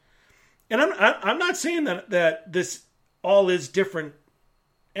backwards. And I'm not saying that this all is different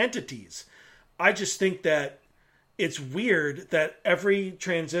entities. I just think that it's weird that every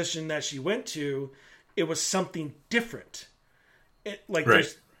transition that she went to, it was something different.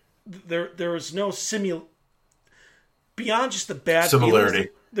 Right. There was no beyond just the bad similarity.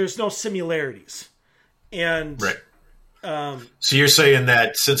 Feelings, there's no similarities. And right. So you're saying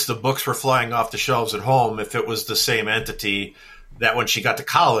that since the books were flying off the shelves at home, if it was the same entity, that when she got to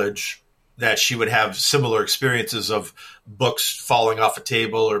college, that she would have similar experiences of books falling off a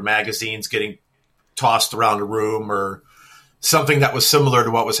table or magazines getting tossed around a room, or something that was similar to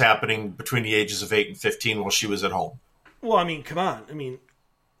what was happening between the ages of 8 and 15 while she was at home. Well, I mean, come on. I mean,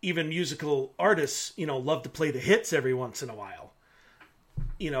 even musical artists, love to play the hits every once in a while.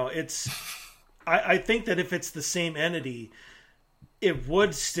 I think that if it's the same entity, it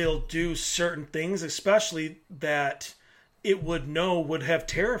would still do certain things, especially that it would have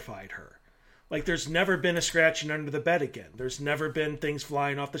terrified her. Like, there's never been a scratching under the bed again. There's never been things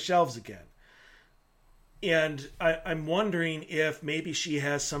flying off the shelves again. And I'm wondering if maybe she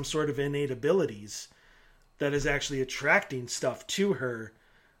has some sort of innate abilities that is actually attracting stuff to her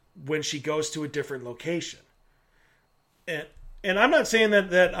when she goes to a different location. And I'm not saying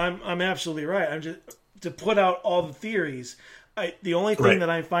that I'm absolutely right. I'm just to put out all the theories. The only thing that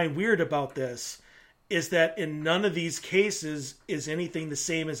I find weird about this is that in none of these cases is anything the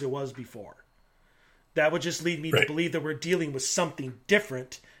same as it was before. That would just lead me to believe that we're dealing with something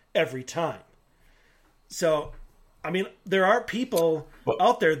different every time. So, I mean, there are people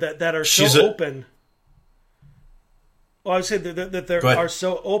out there that are so open. Well, I would say that they are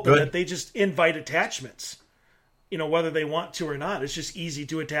so open that they just invite attachments. You know, whether they want to or not. It's just easy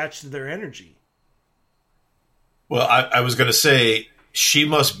to attach to their energy. Well, I was going to say, she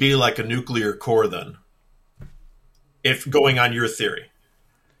must be like a nuclear core then, if going on your theory.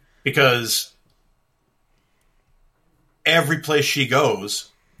 Because every place she goes,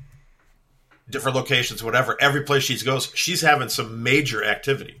 different locations, whatever, every place she goes, she's having some major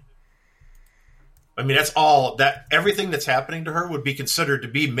activity. I mean, everything that's happening to her would be considered to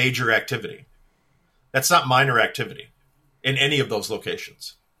be major activity. That's not minor activity in any of those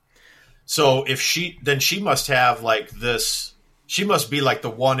locations. So then she must have like this, she must be like the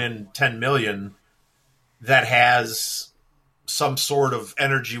 1 in 10 million that has some sort of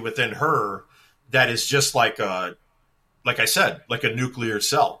energy within her that is just like I said, like a nuclear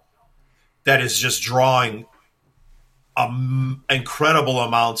cell that is just drawing incredible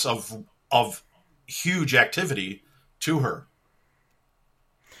amounts of huge activity to her.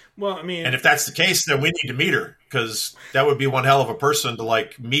 Well, I mean, and if that's the case, then we need to meet her, because that would be one hell of a person to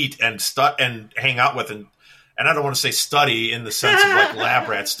like meet and hang out with, and I don't want to say study in the sense of like lab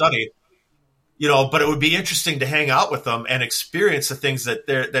rat study, you know, but it would be interesting to hang out with them and experience the things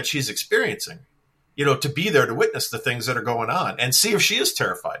that she's experiencing, you know, to be there to witness the things that are going on and see if she is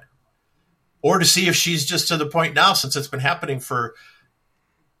terrified, or to see if she's just to the point now, since it's been happening for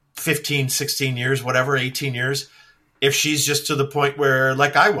 15, 16 years, whatever, 18 years, if she's just to the point where,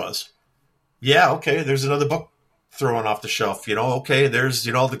 like I was, yeah, okay, there's another book thrown off the shelf, you know, okay, there's,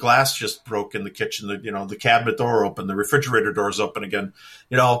 you know, the glass just broke in the kitchen, the cabinet door open, the refrigerator door's open again,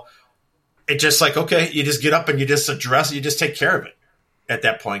 you know, it's just like, okay, you just get up and you just address it, you just take care of it at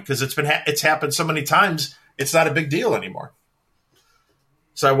that point, because it's happened so many times, it's not a big deal anymore.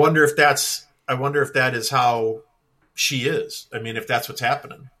 So I wonder if that is how she is. I mean, if that's what's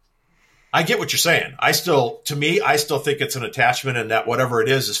happening. I get what you're saying. I still think it's an attachment, and that whatever it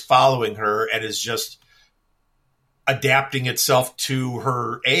is following her and is just adapting itself to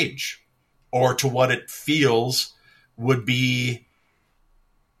her age or to what it feels would be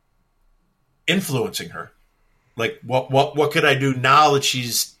influencing her. Like what could I do now that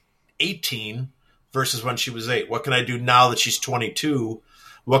she's 18 versus when she was 8? What can I do now that she's 22?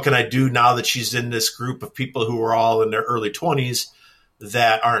 What can I do now that she's in this group of people who are all in their early 20s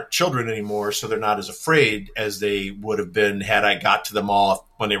that aren't children anymore, so they're not as afraid as they would have been had I got to them all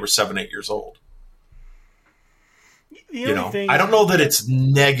when they were 7, 8 years old. I don't know that it's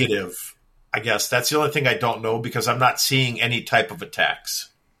negative. I guess that's the only thing I don't know, because I'm not seeing any type of attacks.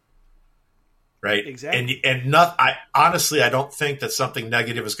 Right? Exactly. And I honestly don't think that something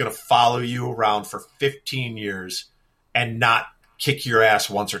negative is going to follow you around for 15 years and not kick your ass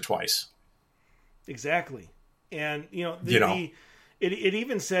once or twice. Exactly. And, it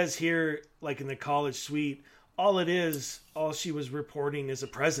even says here, like in the college suite, all she was reporting is a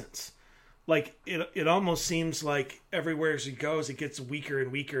presence. Like it almost seems like everywhere she goes, it gets weaker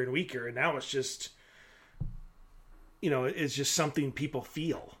and weaker and weaker. And now it's just, it's just something people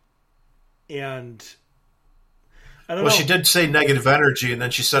feel. And I don't know. Well, she did say negative energy, and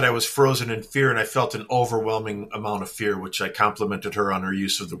then she said I was frozen in fear and I felt an overwhelming amount of fear, which I complimented her on her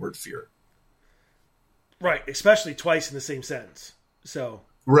use of the word fear. Right. Especially twice in the same sentence. So.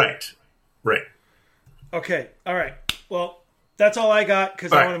 Right. Okay. All right. Well, that's all I got,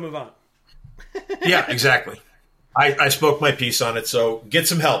 because I want to move on. Yeah, exactly. I spoke my piece on it, so get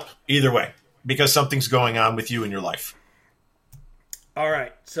some help either way, because something's going on with you in your life. All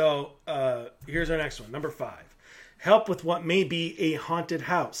right. So here's our next one. Number 5. Help with what may be a haunted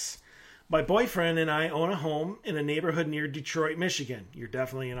house. My boyfriend and I own a home in a neighborhood near Detroit, Michigan. You're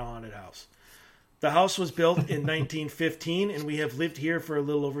definitely in a haunted house. The house was built in 1915, and we have lived here for a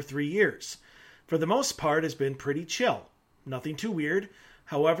little over 3 years. For the most part, it's been pretty chill. Nothing too weird.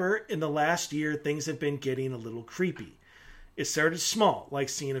 However, in the last year, things have been getting a little creepy. It started small, like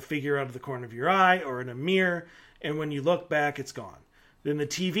seeing a figure out of the corner of your eye or in a mirror, and when you look back, it's gone. Then the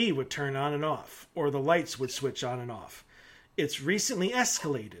TV would turn on and off, or the lights would switch on and off. It's recently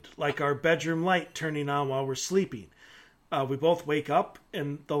escalated, like our bedroom light turning on while we're sleeping. We both wake up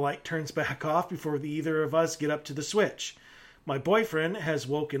and the light turns back off before either of us get up to the switch. My boyfriend has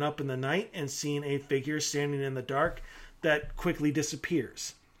woken up in the night and seen a figure standing in the dark that quickly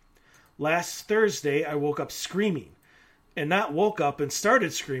disappears. Last Thursday, I woke up screaming. And not woke up and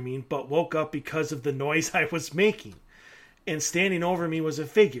started screaming, but woke up because of the noise I was making. And standing over me was a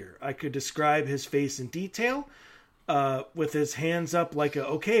figure. I could describe his face in detail, with his hands up like a,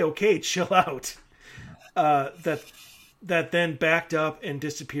 okay, chill out. That then backed up and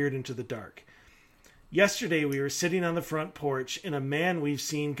disappeared into the dark. Yesterday, we were sitting on the front porch, and a man we've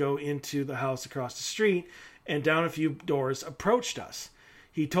seen go into the house across the street and down a few doors approached us.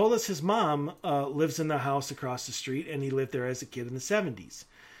 He told us his mom lives in the house across the street, and he lived there as a kid in the 70s.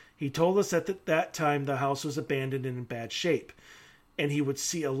 He told us that that time the house was abandoned and in bad shape, and he would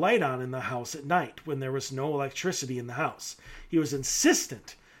see a light on in the house at night when there was no electricity in the house. He was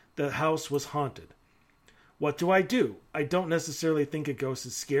insistent the house was haunted. What do? I don't necessarily think a ghost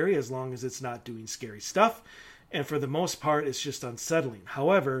is scary as long as it's not doing scary stuff, and for the most part it's just unsettling.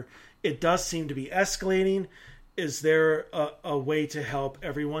 However, it does seem to be escalating. Is there a way to help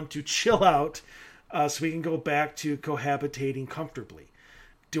everyone to chill out so we can go back to cohabitating comfortably?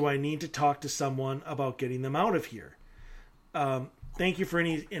 Do I need to talk to someone about getting them out of here? Thank you for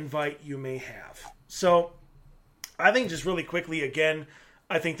any invite you may have. So I think just really quickly, again,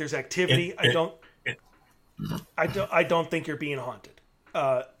 I think there's activity. I don't think you're being haunted.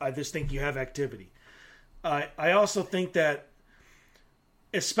 I just think you have activity. I also think that,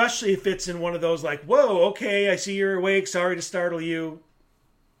 especially if it's in one of those like, whoa, okay, I see you're awake. Sorry to startle you.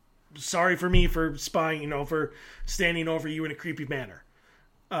 Sorry for me for spying, for standing over you in a creepy manner.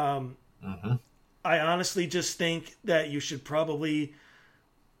 I honestly just think that you should probably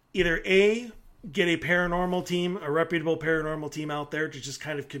either get a paranormal team, a reputable paranormal team out there to just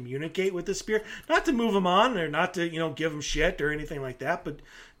kind of communicate with the spirit, not to move them on or not to, give them shit or anything like that, but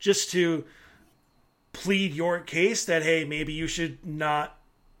just to plead your case that, hey, maybe you should not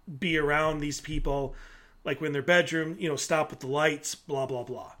be around these people, like when their bedroom, stop with the lights, blah, blah,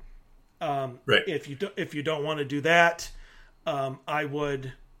 blah. Right. If you don't want to do that, I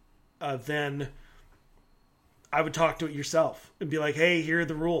would talk to it yourself and be like, hey, here are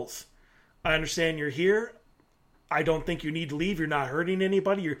the rules. I understand you're here. I don't think you need to leave. You're not hurting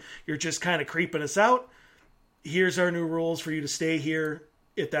anybody. You're just kind of creeping us out. Here's our new rules for you to stay here.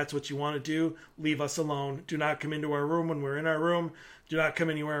 If that's what you want to do, leave us alone. Do not come into our room when we're in our room. Do not come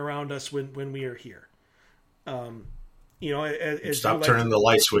anywhere around us when we are here. Stop turning the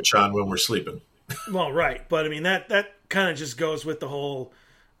light switch on when we're sleeping. Well, right. But I mean, that kind of just goes with the whole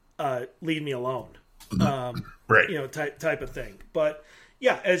leave me alone, right. Type of thing. But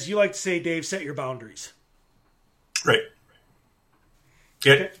yeah, as you like to say, Dave, set your boundaries. Right.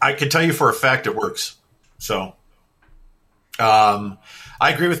 I can tell you for a fact it works. So I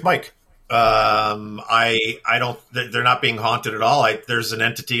agree with Mike. I don't, they're not being haunted at all. There's an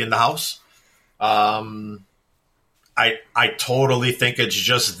entity in the house. I totally think it's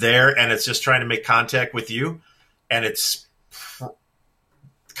just there and it's just trying to make contact with you. And it's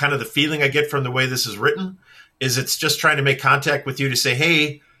kind of the feeling I get from the way this is written is it's just trying to make contact with you to say,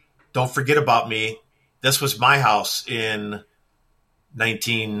 hey, don't forget about me. This was my house in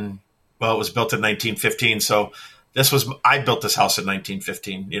it was built in 1915. So I built this house in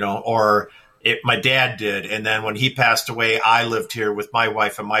 1915, my dad did. And then when he passed away, I lived here with my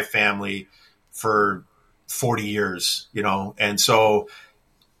wife and my family for 40 years, and so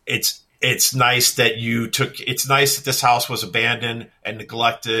it's nice that it's nice that this house was abandoned and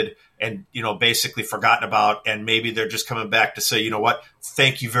neglected and, basically forgotten about. And maybe they're just coming back to say, you know what,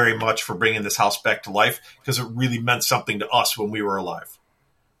 thank you very much for bringing this house back to life because it really meant something to us when we were alive.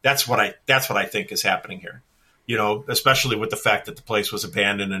 That's what I think is happening here, especially with the fact that the place was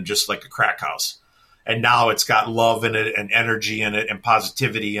abandoned and just like a crack house. And now it's got love in it and energy in it and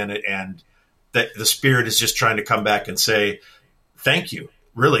positivity in it. And the spirit is just trying to come back and say, thank you,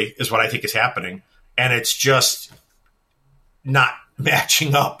 really, is what I think is happening. And it's just not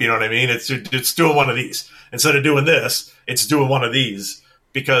matching up. You know what I mean? It's doing one of these. Instead of doing this, it's doing one of these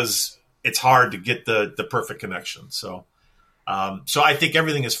because it's hard to get the perfect connection. So I think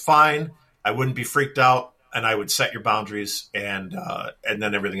everything is fine. I wouldn't be freaked out, and I would set your boundaries and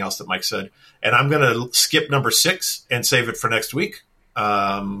then everything else that Mike said. And I'm going to skip number 6 and save it for next week.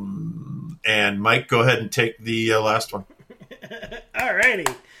 And Mike, go ahead and take the last one. All righty.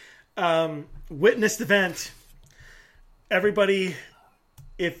 Witnessed event. Everybody,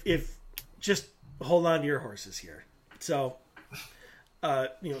 if just hold on to your horses here. So,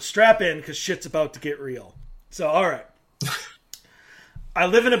 strap in because shit's about to get real. So, all right. I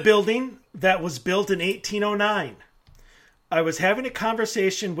live in a building that was built in 1809. I was having a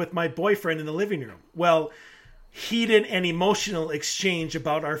conversation with my boyfriend in the living room. Well, heated and emotional exchange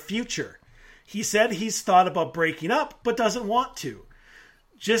about our future. He said he's thought about breaking up, but doesn't want to.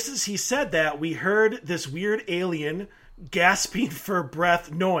 Just as he said that, we heard this weird alien gasping for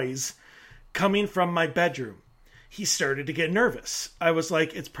breath noise coming from my bedroom. He started to get nervous. I was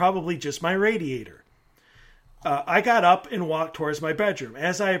like, it's probably just my radiator. I got up and walked towards my bedroom.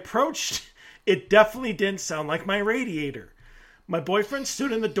 As I approached, it definitely didn't sound like my radiator. My boyfriend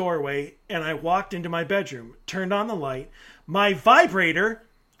stood in the doorway, and I walked into my bedroom, turned on the light. My vibrator,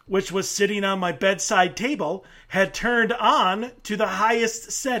 which was sitting on my bedside table, had turned on to the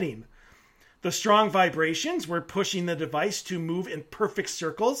highest setting. The strong vibrations were pushing the device to move in perfect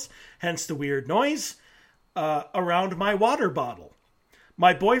circles, hence the weird noise, around my water bottle.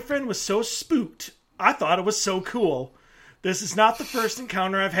 My boyfriend was so spooked. I thought it was so cool. This is not the first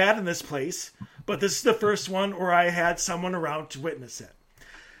encounter I've had in this place, but this is the first one where I had someone around to witness it.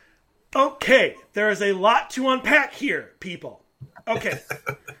 Okay, there is a lot to unpack here, people. Okay.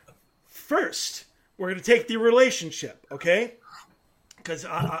 First, we're going to take the relationship, okay? Because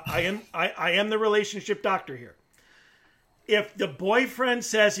I am the relationship doctor here. If the boyfriend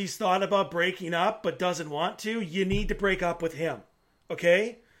says he's thought about breaking up but doesn't want to, you need to break up with him,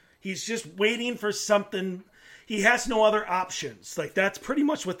 okay? He's just waiting for something. He has no other options. Like, that's pretty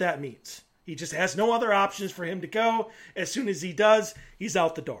much what that means. He just has no other options for him to go. As soon as he does, he's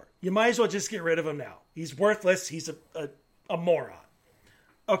out the door. You might as well just get rid of him now. He's worthless. He's a moron.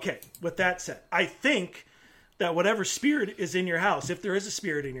 Okay, with that said, I think that whatever spirit is in your house, if there is a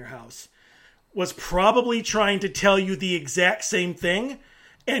spirit in your house, was probably trying to tell you the exact same thing,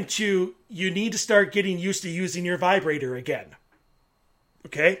 and you need to start getting used to using your vibrator again.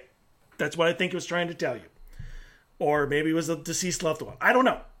 Okay? That's what I think it was trying to tell you. Or maybe it was a deceased loved one. I don't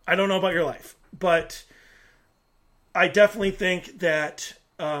know. I don't know about your life. But I definitely think that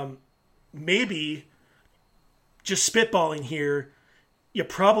maybe, just spitballing here, you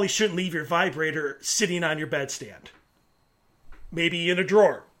probably shouldn't leave your vibrator sitting on your bedstand. Maybe in a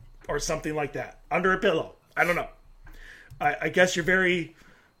drawer or something like that. Under a pillow. I don't know. I guess you're very,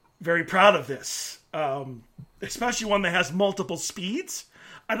 very proud of this. Especially one that has multiple speeds.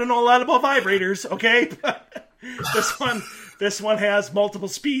 I don't know a lot about vibrators, okay? But this one has multiple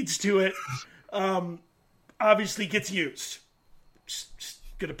speeds to it. Obviously gets used. Just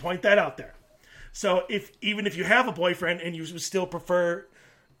gonna point that out there. So even if you have a boyfriend and you still prefer,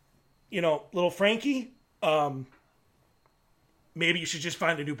 little Frankie, maybe you should just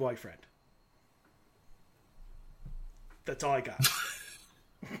find a new boyfriend. That's all I got.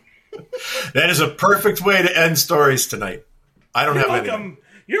 That is a perfect way to end stories tonight. I don't have anything.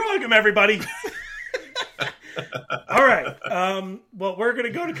 You're welcome, everybody. All right. Well, we're going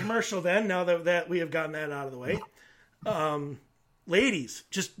to go to commercial then, now that we have gotten that out of the way. Ladies,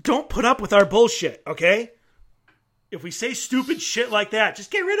 just don't put up with our bullshit, okay? If we say stupid shit like that, just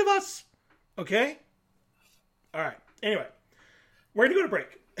get rid of us, okay? All right. Anyway, we're going to go to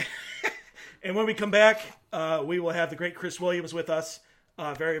break. And when we come back, we will have the great Kris Williams with us.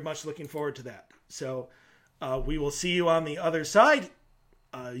 Very much looking forward to that. So we will see you on the other side.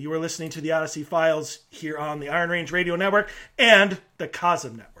 You are listening to the Odyssey Files here on the Iron Range Radio Network and the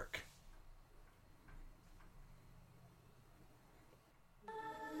Cosm Network.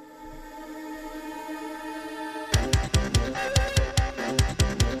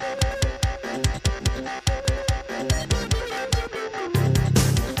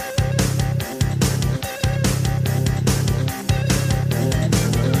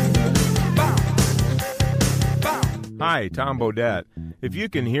 Hi, Tom Bodette. If you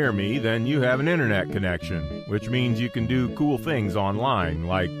can hear me, then you have an internet connection, which means you can do cool things online,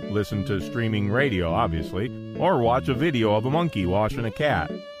 like listen to streaming radio, obviously, or watch a video of a monkey washing a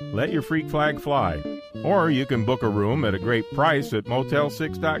cat. Let your freak flag fly. Or you can book a room at a great price at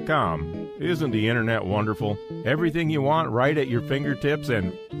motel6.com. Isn't the internet wonderful? Everything you want right at your fingertips,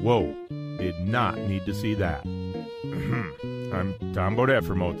 and whoa, did not need to see that. I'm Tom Bodette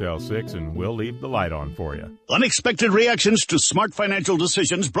for Motel 6, and we'll leave the light on for you. Unexpected reactions to smart financial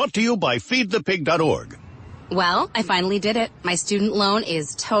decisions brought to you by feedthepig.org. Well, I finally did it. My student loan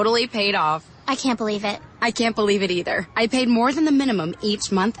is totally paid off. I can't believe it. I can't believe it either. I paid more than the minimum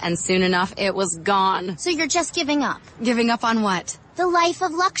each month, and soon enough, it was gone. So you're just giving up? Giving up on what? The life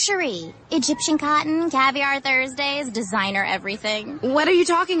of luxury. Egyptian cotton, caviar Thursdays, designer everything. What are you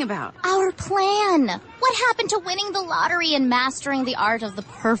talking about? Our plan. What happened to winning the lottery and mastering the art of the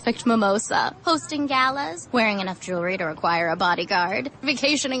perfect mimosa? Hosting galas, wearing enough jewelry to require a bodyguard,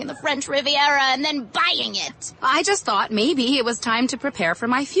 vacationing in the French Riviera, and then buying it. I just thought maybe it was time to prepare for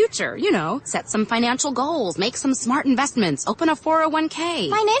my future. Set some financial goals. goals, make some smart investments, open a 401k.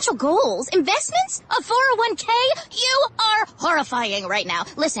 Financial goals? Investments? A 401k? You are horrifying right now.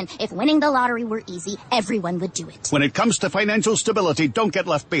 Listen, if winning the lottery were easy, everyone would do it. When it comes to financial stability, don't get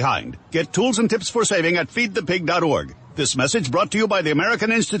left behind. Get tools and tips for saving at feedthepig.org. This message brought to you by the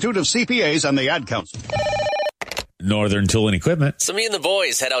American Institute of CPAs and the Ad Council. Northern Tool and Equipment. So me and the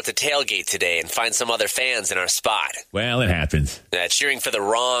boys head out to tailgate today and find some other fans in our spot. Well, it happens. Cheering for the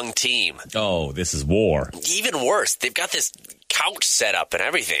wrong team. Oh, this is war. Even worse, they've got this couch set up and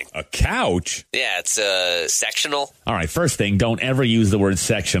everything. A couch? Yeah, it's sectional. All right, first thing, don't ever use the word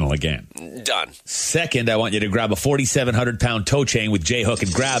sectional again. Done. Second, I want you to grab a 4,700-pound tow chain with J-hook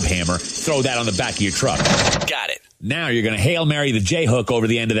and grab hammer. Throw that on the back of your truck. Got it. Now you're going to Hail Mary the J-hook over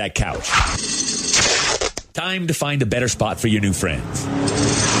the end of that couch. Time to find a better spot for your new friends.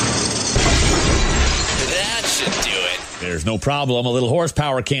 That should do it. There's no problem a little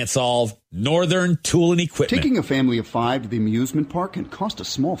horsepower can't solve. Northern Tool and Equipment. Taking a family of 5 to the amusement park can cost a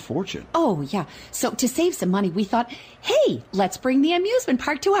small fortune. Oh, yeah. So to save some money, we thought, hey, let's bring the amusement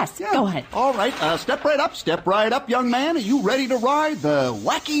park to us. Yeah. Go ahead. All right. Step right up, young man. Are you ready to ride the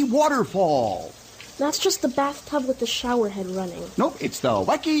wacky waterfall? That's just the bathtub with the shower head running. Nope, it's the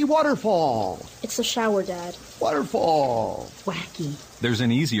wacky waterfall. It's the shower, Dad. Waterfall. Wacky. There's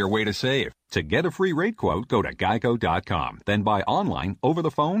an easier way to save. To get a free rate quote, go to geico.com. Then buy online, over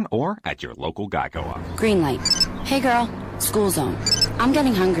the phone, or at your local Geico office. Green light. Hey, girl. School zone. I'm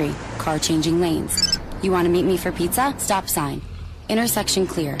getting hungry. Car changing lanes. You want to meet me for pizza? Stop sign. Intersection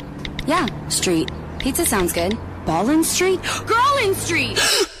clear. Yeah, street. Pizza sounds good. Ballin Street? Girlin Street!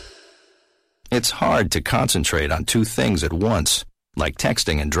 It's hard to concentrate on two things at once, like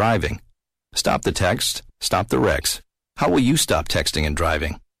texting and driving. Stop the text, stop the wrecks. How will you stop texting and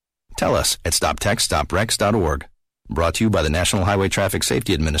driving? Tell us at stoptextstoprex.org. Brought to you by the National Highway Traffic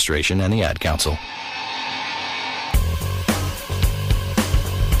Safety Administration and the Ad Council.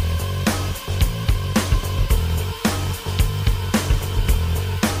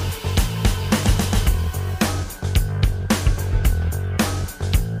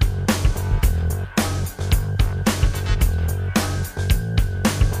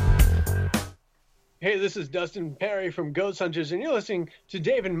 Hey, this is Dustin Perry from Ghost Hunters, and you're listening to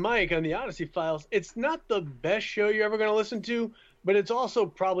Dave and Mike on the Odyssey Files. It's not the best show you're ever going to listen to, but it's also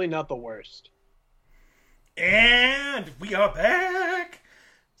probably not the worst. And we are back!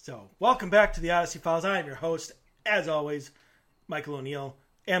 So, welcome back to the Odyssey Files. I am your host, as always, Michael O'Neill,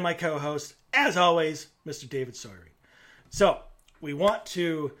 and my co-host, as always, Mr. David Sawyer. So, we want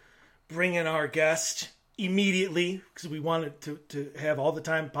to bring in our guest immediately because we wanted to have all the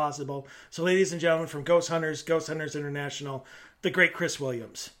time possible. So, ladies and gentlemen, from Ghost Hunters International, the great Kris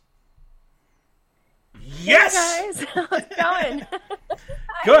Williams. Yes, hey guys, how's it going?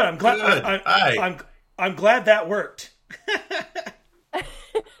 Good. I'm glad. I'm glad that worked.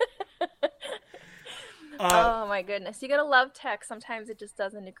 Oh my goodness, you gotta love tech. Sometimes it just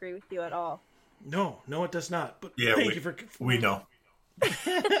doesn't agree with you at all. No, it does not. But yeah, thank you for. We know.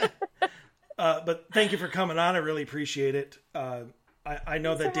 But thank you for coming on. I really appreciate it. I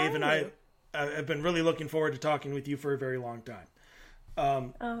know that Dave and I have been really looking forward to talking with you for a very long time.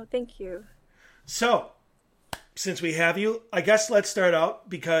 Oh, thank you. So, since we have you, I guess let's start out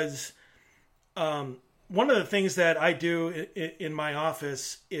because one of the things that I do in my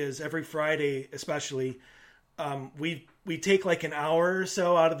office is every Friday, especially, we take like an hour or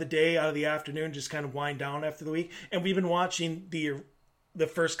so out of the day, out of the afternoon, just kind of wind down after the week, and we've been watching the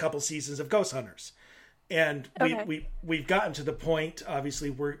first couple seasons of Ghost Hunters, and we've gotten to the point, obviously,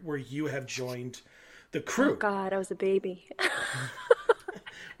 where you have joined the crew. Oh God, I was a baby.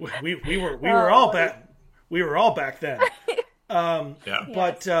 we were all back. We were all back then. Yeah.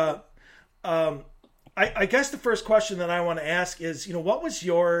 But I guess the first question that I want to ask is, what was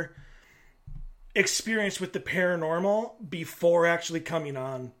your experience with the paranormal before actually coming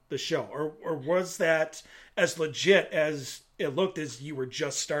on the show, or was that as legit as it looked as you were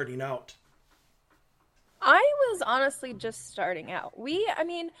just starting out? I was honestly just starting out.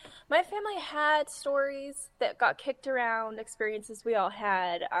 My family had stories that got kicked around, experiences we all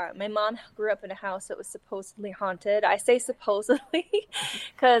had. My mom grew up in a house that was supposedly haunted. I say supposedly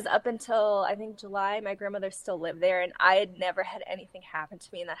because up until, I think, July, my grandmother still lived there, and I had never had anything happen to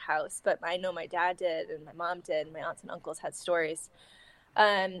me in that house. But I know my dad did, and my mom did, and my aunts and uncles had stories.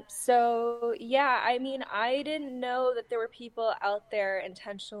 So yeah, I didn't know that there were people out there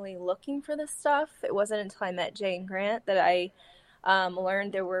intentionally looking for this stuff. It wasn't until I met Jay and Grant that I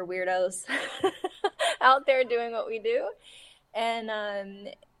learned there were weirdos out there doing what we do. And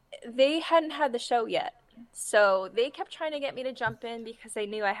they hadn't had the show yet. So they kept trying to get me to jump in because they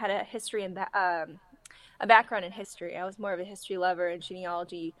knew I had a history in a background in history. I was more of a history lover and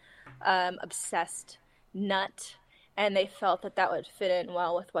genealogy obsessed nut. And they felt that would fit in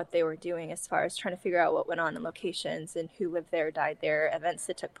well with what they were doing as far as trying to figure out what went on in locations and who lived there, died there, events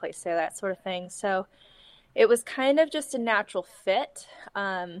that took place there, that sort of thing. So it was kind of just a natural fit.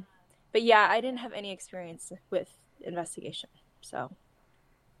 But yeah, I didn't have any experience with investigation. So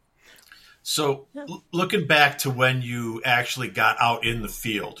looking back to when you actually got out in the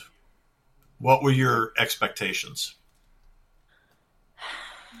field, what were your expectations?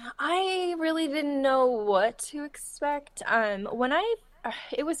 I really didn't know what to expect.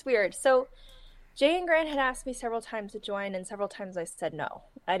 It was weird. So Jay and Grant had asked me several times to join, and several times I said no.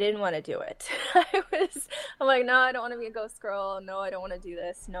 I didn't want to do it. I'm like, no, I don't want to be a ghost girl. No, I don't want to do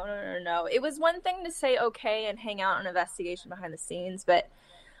this. No. It was one thing to say okay and hang out on investigation behind the scenes, but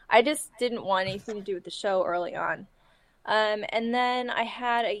I just didn't want anything to do with the show early on. And then I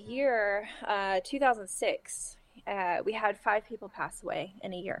had a year, 2006. We had 5 people pass away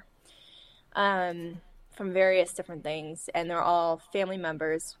in a year from various different things, and they're all family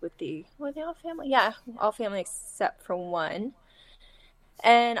members were they all family? Yeah, all family except for one.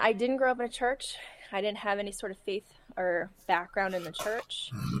 And I didn't grow up in a church. I didn't have any sort of faith or background in the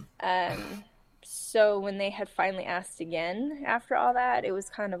church. So when they had finally asked again after all that, it was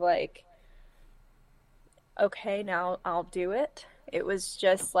kind of like, okay, now I'll do it. It was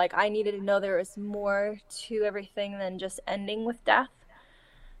just like I needed to know there was more to everything than just ending with death.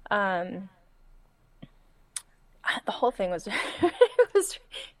 The whole thing was it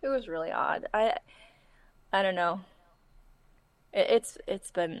was really odd. I don't know. It's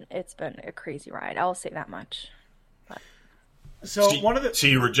been a crazy ride. I'll say that much. So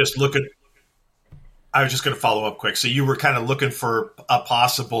you were just looking. I was just going to follow up quick. So you were kind of looking for a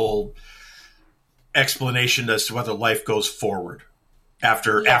possible explanation as to whether life goes forward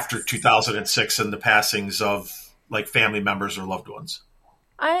after 2006 and the passings of like family members or loved ones.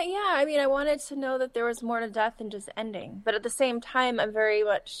 I wanted to know that there was more to death than just ending. But at the same time, I'm very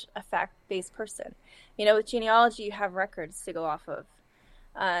much a fact-based person. With genealogy, you have records to go off of.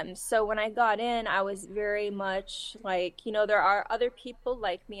 So when I got in, I was very much like, there are other people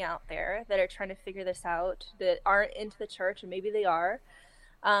like me out there that are trying to figure this out, that aren't into the church, and maybe they are.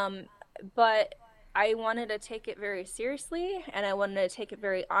 But I wanted to take it very seriously, and I wanted to take it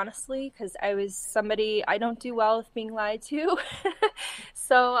very honestly, because I was somebody, I don't do well with being lied to.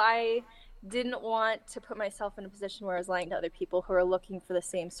 So I didn't want to put myself in a position where I was lying to other people who are looking for the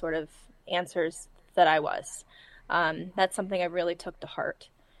same sort of answers that I was. That's something I really took to heart.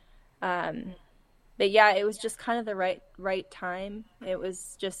 But yeah, it was just kind of the right time. It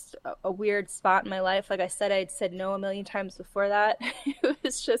was just a weird spot in my life. Like I said, I'd said no a million times before that. It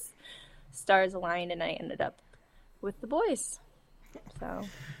was just stars aligned, and I ended up with the boys.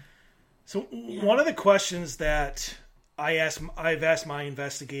 So one of the questions that I've asked my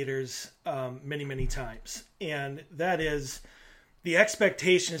investigators many, many times, and that is the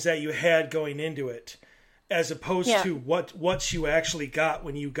expectations that you had going into it, as opposed to what you actually got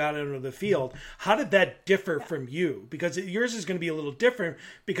when you got into the field. How did that differ from you? Because yours is going to be a little different,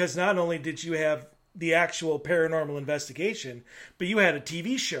 because not only did you have the actual paranormal investigation, but you had a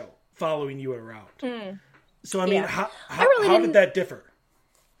TV show following you around. So, how did that differ?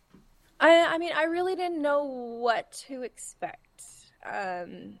 I really didn't know what to expect.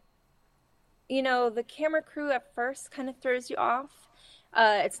 The camera crew at first kind of throws you off.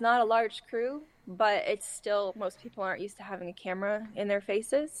 It's not a large crew, but it's still, most people aren't used to having a camera in their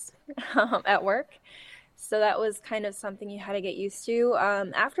faces at work. So that was kind of something you had to get used to.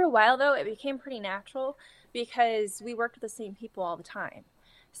 After a while, though, it became pretty natural because we worked with the same people all the time.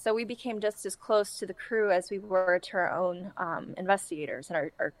 So we became just as close to the crew as we were to our own investigators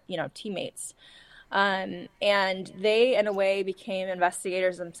and our teammates. And they, in a way, became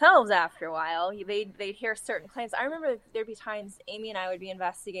investigators themselves after a while. They'd hear certain claims. I remember there'd be times Amy and I would be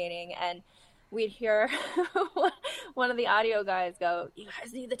investigating, and we'd hear one of the audio guys go, "You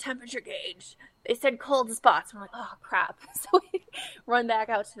guys need the temperature gauge. They said cold spots." And we're like, "Oh, crap." So we run back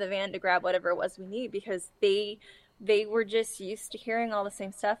out to the van to grab whatever it was we need, because they were just used to hearing all the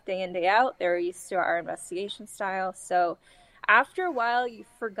same stuff day in, day out. They were used to our investigation style. So after a while, you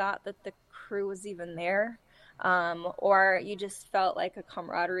forgot that the crew was even there, or you just felt like a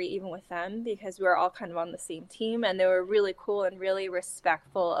camaraderie even with them, because we were all kind of on the same team, and they were really cool and really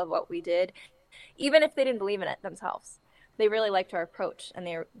respectful of what we did, even if they didn't believe in it themselves. They really liked our approach, and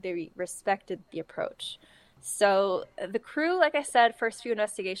they respected the approach. So the crew, like I said, first few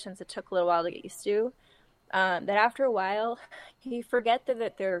investigations, it took a little while to get used to. That after a while, you forget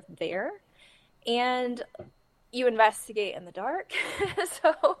that they're there, and you investigate in the dark.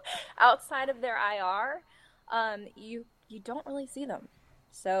 So outside of their IR, you don't really see them.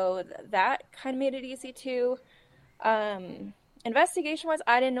 So that kind of made it easy too. Investigation-wise,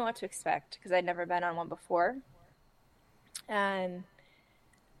 I didn't know what to expect because I'd never been on one before. And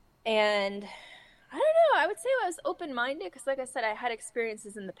I don't know, I would say I was open-minded because, like I said, I had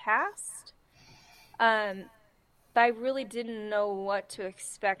experiences in the past. But I really didn't know what to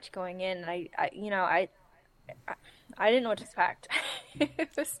expect going in. I didn't know what to expect. It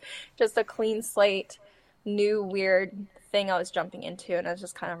was just a clean slate, new, weird thing I was jumping into, and I was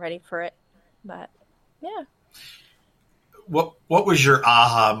just kind of ready for it. But, yeah. What was your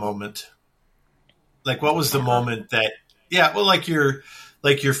aha moment? Like, what was the moment that, like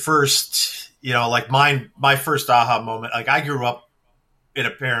your first, like my first aha moment, like I grew up in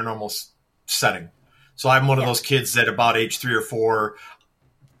a paranormal setting. So I'm one of those kids that about age 3 or 4,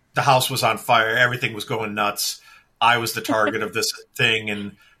 the house was on fire. Everything was going nuts. I was the target of this thing.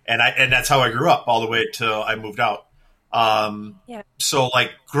 And that's how I grew up all the way till I moved out. So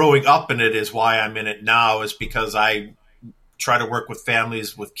like growing up in it is why I'm in it now, is because I try to work with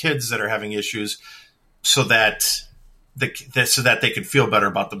families with kids that are having issues so that they can feel better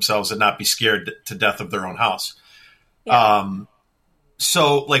about themselves and not be scared to death of their own house.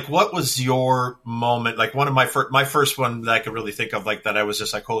 So, like, what was your moment? Like, one of my first one that I could really think of, like, that I was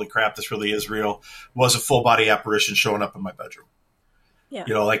just like, holy crap, this really is real, was a full body apparition showing up in my bedroom. Yeah.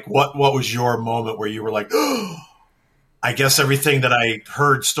 Like, what was your moment where you were like, oh, I guess everything that I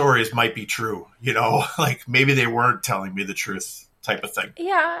heard stories might be true, like maybe they weren't telling me the truth type of thing.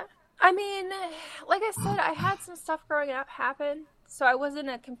 Yeah. I mean, like I said, I had some stuff growing up happen. So I wasn't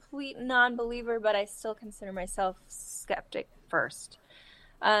a complete non-believer, but I still consider myself skeptic first.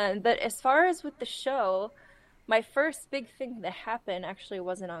 But as far as with the show, my first big thing that happened actually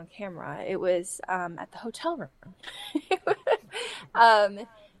wasn't on camera. It was at the hotel room.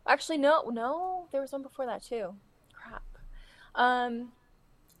 Actually, no, there was one before that too. Crap.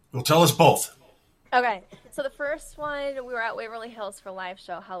 Well, tell us both. Okay, so the first one, we were at Waverly Hills for a live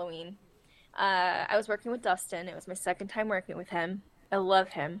show, Halloween. I was working with Dustin. It was my second time working with him. I love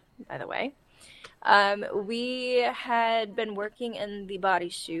him, by the way. We had been working in the body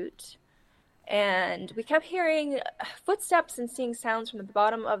shoot, and we kept hearing footsteps and seeing sounds from the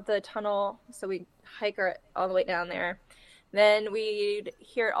bottom of the tunnel, so we hike all the way down there. Then we'd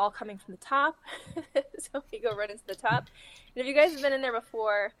hear it all coming from the top, so we go run into the top. And if you guys have been in there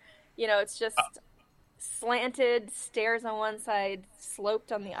before, it's just slanted stairs on one side,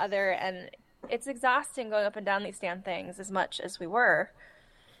 sloped on the other, and it's exhausting going up and down these damn things as much as we were.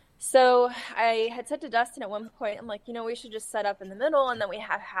 So I had said to Dustin at one point, I'm like, we should just set up in the middle, and then we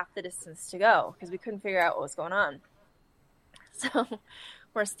have half the distance to go, because we couldn't figure out what was going on. So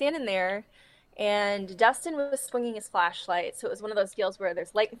we're standing there, and Dustin was swinging his flashlight, so it was one of those deals where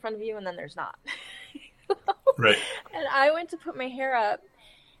there's light in front of you, and then there's not. Right. And I went to put my hair up,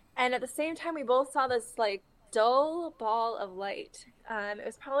 and at the same time, we both saw this, like, dull ball of light. It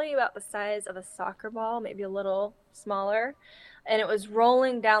was probably about the size of a soccer ball, maybe a little smaller, and it was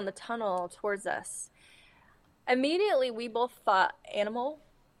rolling down the tunnel towards us. Immediately, we both thought animal,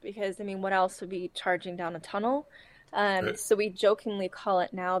 because, what else would be charging down a tunnel? Right. So we jokingly call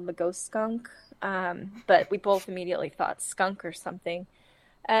it now the ghost skunk, but we both immediately thought skunk or something.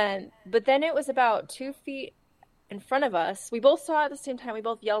 But then it was about 2 feet in front of us. We both saw it at the same time. We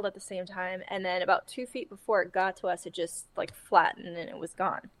both yelled at the same time. And then about 2 feet before it got to us, it just like flattened and it was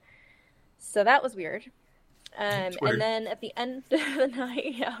gone. So that was weird. And then at the end of the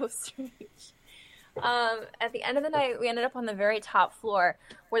night, it was strange. At the end of the night, we ended up on the very top floor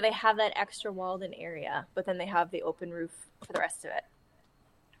where they have that extra walled-in area, but then they have the open roof for the rest of it.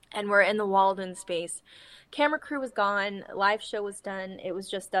 And we're in the walled-in space. Camera crew was gone. Live show was done. It was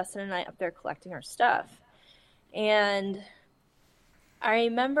just Dustin and I up there collecting our stuff. And I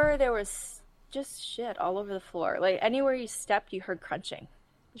remember there was just shit all over the floor. Like, anywhere you stepped, you heard crunching.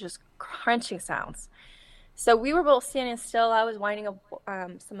 Just crunching sounds. So we were both standing still. I was winding up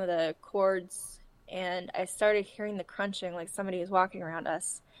some of the cords, and I started hearing the crunching, like somebody was walking around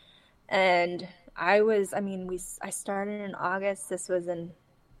us. And I started in August. This was in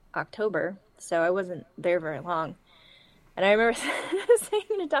October, so I wasn't there very long. And I remember saying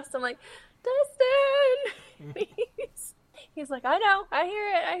to Dustin, I'm like, Dustin, please. He's like, I know, I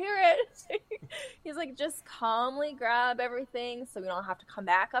hear it. He's like, just calmly grab everything so we don't have to come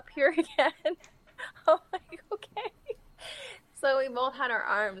back up here again. I'm like, okay. So we both had our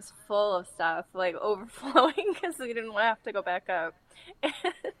arms full of stuff, like overflowing, because we didn't want to have to go back up. And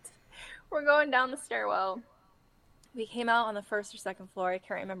we're going down the stairwell. We came out on the first or second floor. I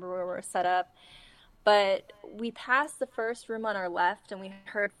can't remember where we were set up. But we passed the first room on our left, and we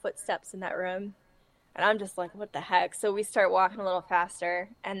heard footsteps in that room. And I'm just like, what the heck? So we start walking a little faster,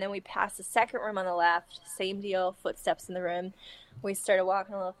 and then we pass the second room on the left. Same deal, footsteps in the room. We started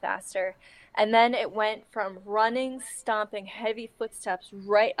walking a little faster. And then it went from running, stomping, heavy footsteps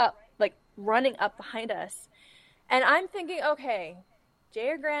right up, like running up behind us. And I'm thinking, okay, Jay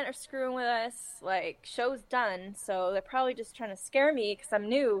or Grant are screwing with us. Like, show's done. So they're probably just trying to scare me because I'm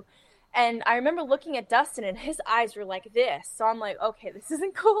new. And I remember looking at Dustin, and his eyes were like this. So I'm like, okay, this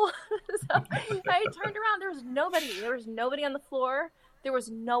isn't cool. So I turned around. There was nobody. There was nobody on the floor. There was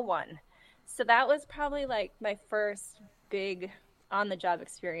no one. So that was probably like my first big on-the-job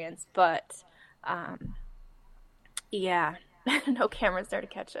experience. But, yeah, no cameras there to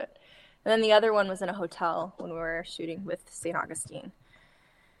catch it. And then the other one was in a hotel when we were shooting with St. Augustine.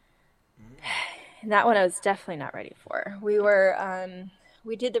 And that one I was definitely not ready for.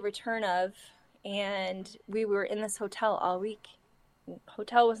 We did the return of, and we were in this hotel all week.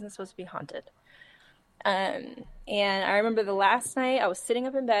 Hotel wasn't supposed to be haunted. And I remember the last night I was sitting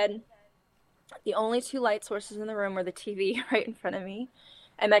up in bed. The only two light sources in the room were the TV right in front of me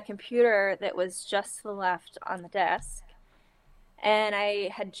and my computer that was just to the left on the desk. And I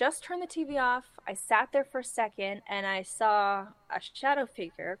had just turned the TV off. I sat there for a second, and I saw a shadow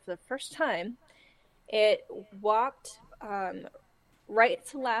figure for the first time. It walked right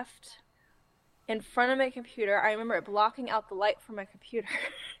to left in front of my computer. I remember it blocking out the light from my computer.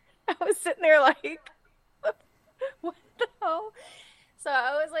 I was sitting there like, what the hell? So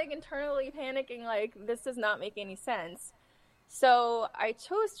I was like internally panicking, like, this does not make any sense. So I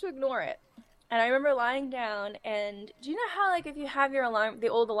chose to ignore it. And I remember lying down, and do you know how, like, if you have your alarm, the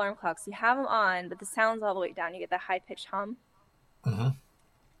old alarm clocks, you have them on, but the sound's all the way down, you get that high-pitched hum? Mm-hmm.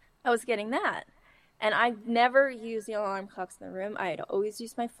 I was getting that. And I never used the alarm clocks in the room. I had always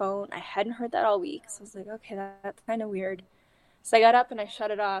used my phone. I hadn't heard that all week. So I was like, okay, that's kind of weird. So I got up and I shut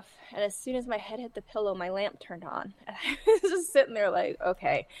it off. And as soon as my head hit the pillow, my lamp turned on. And I was just sitting there like,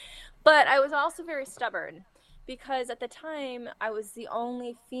 okay. But I was also very stubborn because at the time I was the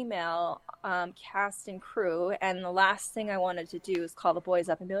only female cast and crew. And the last thing I wanted to do was call the boys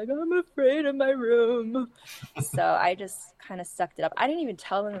up and be like, I'm afraid of my room. So I just kind of sucked it up. I didn't even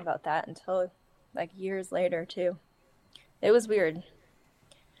tell them about that until like years later too. It was weird,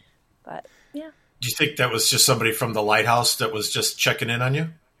 but yeah. Do you think that was just somebody from the lighthouse that was just checking in on you?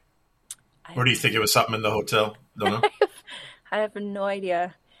 Or do you think it was something in the hotel? Don't know. I have no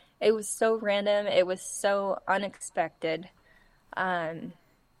idea. It was so random. It was so unexpected.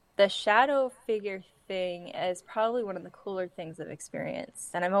 The shadow figure thing is probably one of the cooler things I've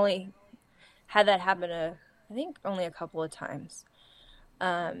experienced. And I've only had that happen I think only a couple of times.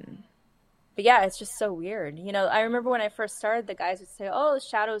 But yeah, it's just so weird. You know, I remember when I first started, the guys would say, oh, the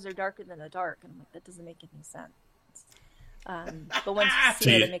shadows are darker than the dark. And I'm like, that doesn't make any sense. But once you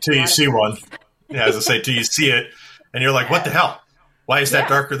see it makes till you see one. Yeah, as I say, till you see it, and you're like, what the hell? Why is that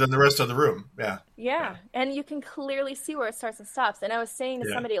darker than the rest of the room? Yeah, and you can clearly see where it starts and stops. And I was saying to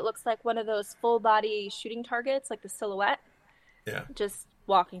somebody, it looks like one of those full-body shooting targets, like the silhouette. Yeah. Just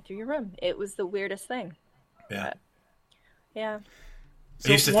walking through your room. It was the weirdest thing. Yeah. But, yeah.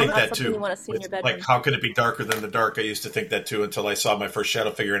 I used to think that too. Like, how could it be darker than the dark? I used to think that too until I saw my first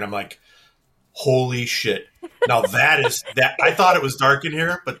shadow figure, and I'm like, holy shit. Now that is that. I thought it was dark in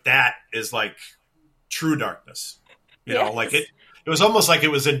here, but that is like true darkness. You know, like it was almost like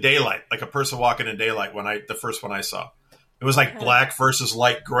it was in daylight, like a person walking in daylight the first one I saw. It was like black versus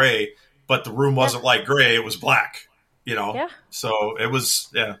light gray, but the room wasn't light gray, it was black, you know? Yeah. So it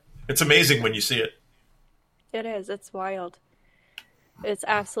was, it's amazing when you see it. It is. It's wild. It's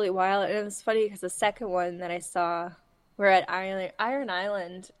absolutely wild. And it was funny because the second one that I saw, we're at Iron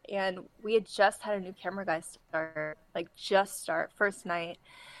Island, and we had just had a new camera guy start, first night.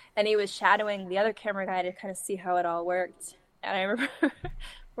 And he was shadowing the other camera guy to kind of see how it all worked. And I remember we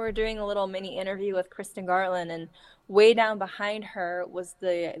were doing a little mini interview with Kristen Garland, and way down behind her was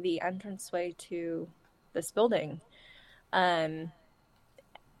the entranceway to this building.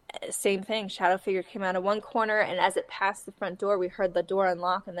 Same thing. Shadow figure came out of one corner, and as it passed the front door, we heard the door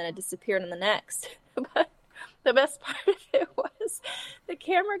unlock, and then it disappeared in the next. But the best part of it was the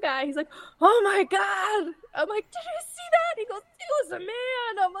camera guy. He's like, "Oh my god!" I'm like, "Did you see that?" He goes, "It was a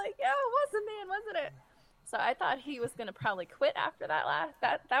man." I'm like, "Yeah, it was a man, wasn't it?" So I thought he was gonna probably quit after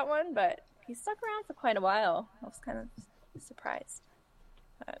that one, but he stuck around for quite a while. I was kind of surprised.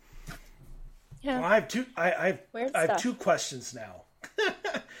 But, yeah. Well, I have two questions now.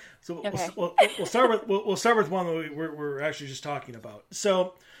 So we'll start with one that we're actually just talking about.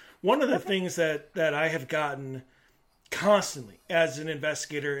 So one of the things that I have gotten constantly as an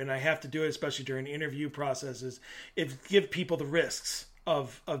investigator, and I have to do it especially during interview processes, is give people the risks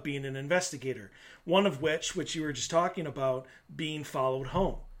of being an investigator. One of which you were just talking about, being followed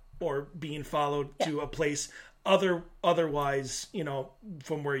home or being followed to a place otherwise,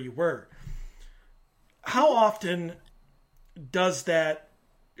 from where you were. How often does that,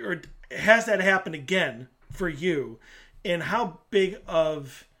 or has that happened again for you? And how big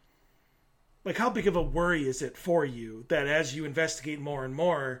of a worry is it for you that as you investigate more and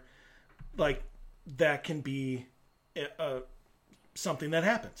more, like, that can be something that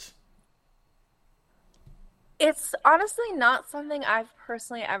happens? It's honestly not something I've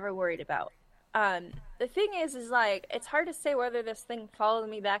personally ever worried about. The thing is like, it's hard to say whether this thing followed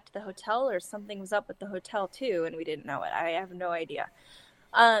me back to the hotel or something was up with the hotel too, and we didn't know it. I have no idea.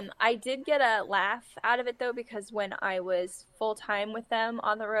 I did get a laugh out of it though, because when I was full time with them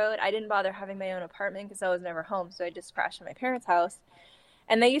on the road, I didn't bother having my own apartment because I was never home, so I just crashed at my parents' house.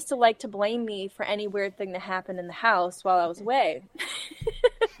 And they used to like to blame me for any weird thing that happened in the house while I was away.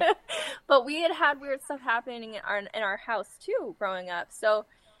 But we had weird stuff happening in our house too growing up. So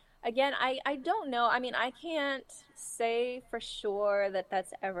again, I don't know. I mean, I can't say for sure that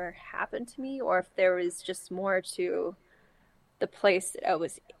that's ever happened to me, or if there was just more to the place that I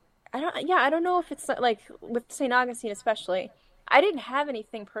was. I don't know if it's like with St. Augustine especially. I didn't have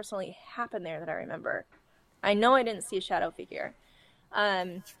anything personally happen there that I remember. I know I didn't see a shadow figure.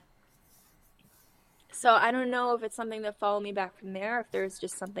 So I don't know if it's something that followed me back from there, if there's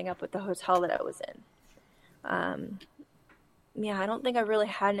just something up with the hotel that I was in. I don't think I've really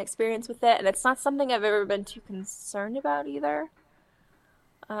had an experience with it, and it's not something I've ever been too concerned about either.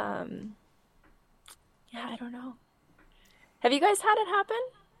 I don't know. Have you guys had it happen?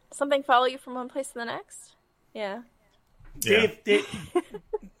 Something follow you from one place to the next? Yeah. Dave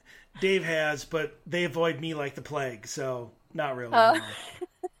has, but they avoid me like the plague, so not really. Oh. No.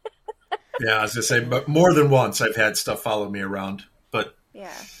 Yeah, I was going to say, but more than once I've had stuff follow me around. But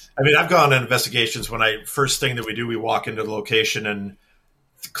yeah, I mean, I've gone on investigations when first thing that we do, we walk into the location and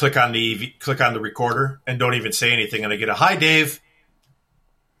click on the recorder and don't even say anything, and I get a "Hi, Dave."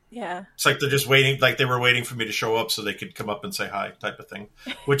 Yeah, it's like they're just waiting, like they were waiting for me to show up so they could come up and say hi, type of thing.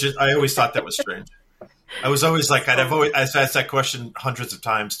 Which is, I always thought that was strange. I was always like, I've asked that question hundreds of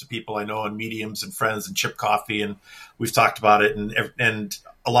times to people I know and mediums and friends and Chip Coffee, and we've talked about it, and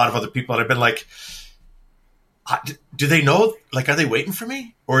a lot of other people, and I've been like, do they know? Like, are they waiting for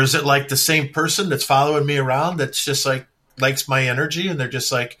me, or is it like the same person that's following me around that's just like likes my energy, and they're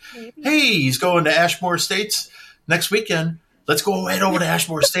just like, hey, he's going to Ashmore Estates next weekend. Let's go right over to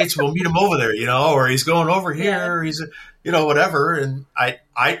Ashmore Estates. We'll meet him over there, or he's going over here. Or he's, whatever. And I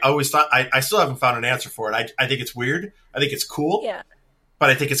always thought, I still haven't found an answer for it. I think it's weird. I think it's cool. Yeah.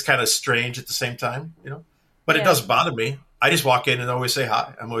 But I think it's kind of strange at the same time, But it doesn't bother me. I just walk in and always say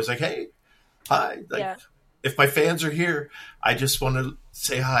hi. I'm always like, hey, hi. Like, if my fans are here, I just want to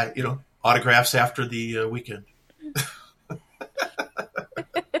say hi, autographs after the weekend.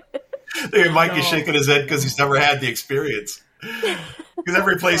 Mike is shaking his head because he's never had the experience. Because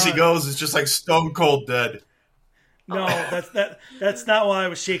every place he goes is just like stone cold dead. No, that's not why I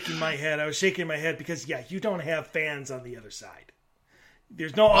was shaking my head. I was shaking my head because, you don't have fans on the other side.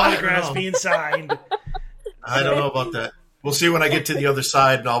 There's no autographs being signed. I don't know about that. We'll see when I get to the other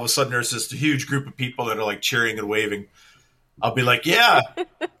side, and all of a sudden there's this huge group of people that are like cheering and waving. I'll be like, yeah,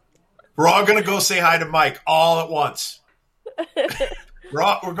 we're all going to go say hi to Mike all at once.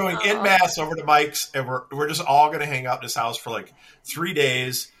 We're going en masse over to Mike's, and we're just all going to hang out in his house for like 3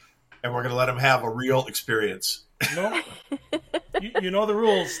 days, and we're going to let him have a real experience. No, you know the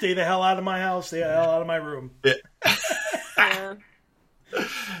rules. Stay the hell out of my house. Stay the hell out of my room. Yeah.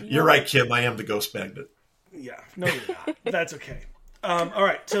 You're right, Kim. I am the ghost magnet. Yeah, no, you're not. That's okay. All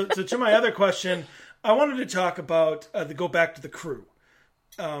right. So to my other question, I wanted to talk about go back to the crew,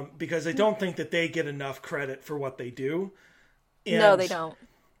 because I don't think that they get enough credit for what they do. No, they don't.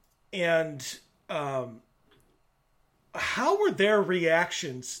 And how were their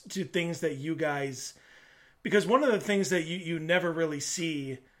reactions to things that you guys? Because one of the things that you never really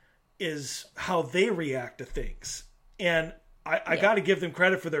see is how they react to things, and I got to give them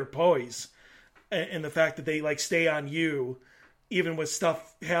credit for their poise and the fact that they like stay on you, even with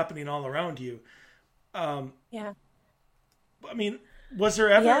stuff happening all around you. I mean, was there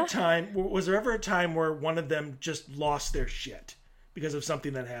ever a time? Was there ever a time where one of them just lost their shit because of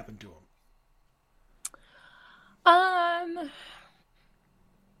something that happened to them?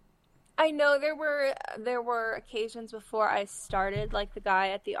 I know there were occasions before I started, like the guy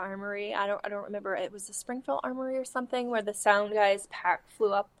at the armory. I don't remember. It was the Springfield Armory or something where the sound guy's pack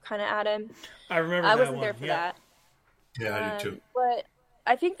flew up kind of at him. I remember. I wasn't there for that. Yeah, I do too. But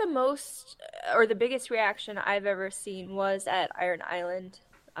I think the biggest reaction I've ever seen was at Iron Island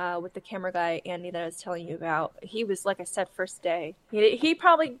with the camera guy, Andy, that I was telling you about. He was, like I said, first day. He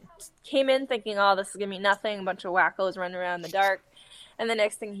probably came in thinking, oh, this is going to be nothing, a bunch of wackos running around in the dark. And the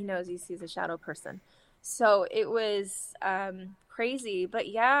next thing he knows, he sees a shadow person. So it was crazy. But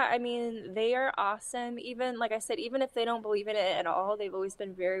yeah, I mean, they are awesome. Even, like I said, even if they don't believe in it at all, they've always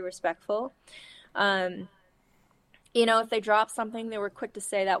been very respectful. You know, if they drop something, they were quick to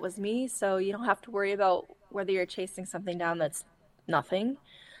say that was me. So you don't have to worry about whether you're chasing something down that's nothing.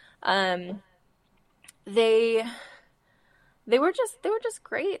 They were just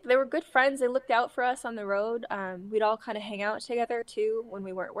great. They were good friends. They looked out for us on the road. We'd all kind of hang out together too when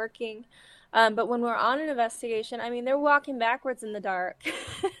we weren't working. But when we're on an investigation, I mean, they're walking backwards in the dark.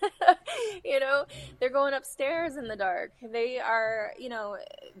 You know, they're going upstairs in the dark. They are, you know,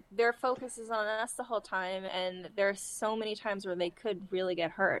 their focus is on us the whole time. And there's so many times where they could really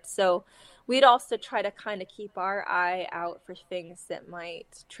get hurt. So we'd also try to kind of keep our eye out for things that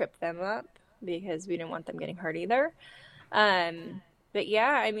might trip them up because we didn't want them getting hurt either. But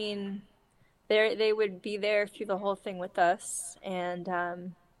yeah, I mean, they would be there through the whole thing with us.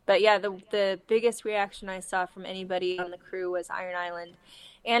 And, but yeah, the biggest reaction I saw from anybody on the crew was Iron Island.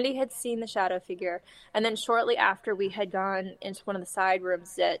 Andy had seen the shadow figure, and then shortly after we had gone into one of the side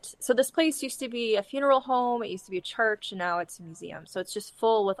rooms so this place used to be a funeral home, it used to be a church, and now it's a museum. So it's just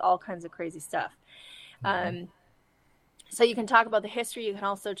full with all kinds of crazy stuff. So you can talk about the history. You can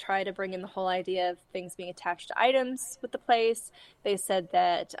also try to bring in the whole idea of things being attached to items with the place. They said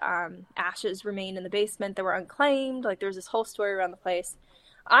that ashes remained in the basement that were unclaimed. Like, there's this whole story around the place.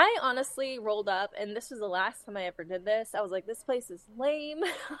 I honestly rolled up, and this was the last time I ever did this. I was like, this place is lame.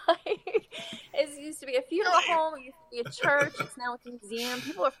 It used to be a funeral home. It used to be a church. It's now a museum.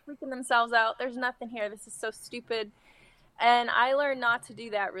 People are freaking themselves out. There's nothing here. This is so stupid. And I learned not to do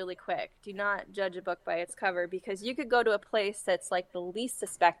that really quick. Do not judge a book by its cover, because you could go to a place that's like the least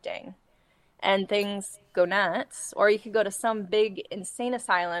suspecting and things go nuts, or you could go to some big insane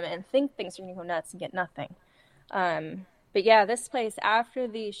asylum and think things are going to go nuts and get nothing. But yeah, this place, after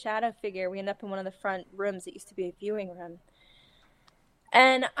the shadow figure, we end up in one of the front rooms that used to be a viewing room.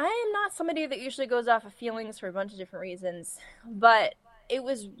 And I am not somebody that usually goes off of feelings for a bunch of different reasons, but it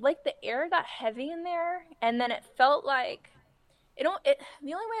was like the air got heavy in there, and then it felt like, the only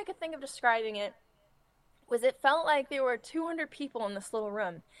way I could think of describing it was it felt like there were 200 people in this little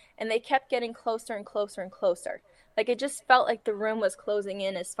room, and they kept getting closer and closer and closer. Like, it just felt like the room was closing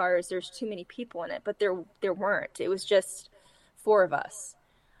in as far as there's too many people in it, but there weren't. It was just 4 of us.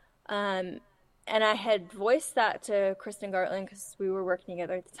 And I had voiced that to Kristen Gartland because we were working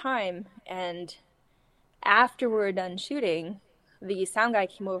together at the time. And after we were done shooting, the sound guy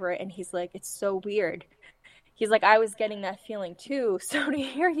came over and he's like, it's so weird. He's like, I was getting that feeling too. So to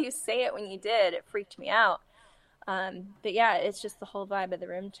hear you say it when you did, it freaked me out. But yeah, it's just the whole vibe of the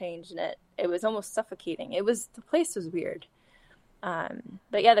room changed, and it was almost suffocating. The place was weird.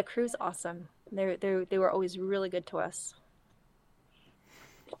 But yeah, the crew's awesome. They were always really good to us.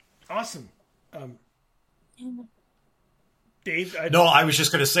 Awesome. Dave? I was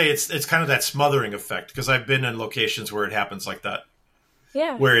just going to say it's kind of that smothering effect, because I've been in locations where it happens like that.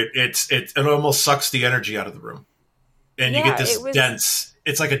 Yeah. Where it almost sucks the energy out of the room. And you get this dense...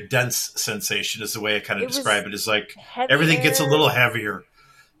 It's like a dense sensation is the way I kind of describe it. It's like everything gets a little heavier.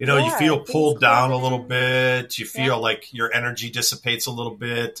 You know, you feel pulled down a little bit. You feel like your energy dissipates a little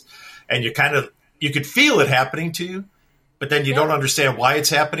bit. And you could feel it happening to you, but then you don't understand why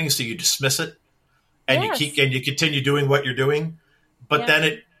it's happening, so you dismiss it. And you continue doing what you're doing. But then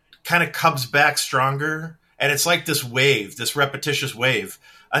it kind of comes back stronger. And it's like this wave, this repetitious wave,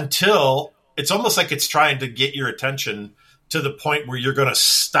 until it's almost like it's trying to get your attention to the point where you're going to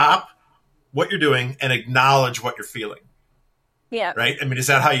stop what you're doing and acknowledge what you're feeling. Yeah. Right? I mean, is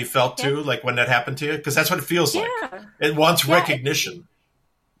that how you felt too? Like when that happened to you? Because that's what it feels like. It wants recognition.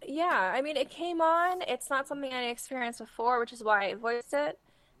 I mean, it came on. It's not something I experienced before, which is why I voiced it.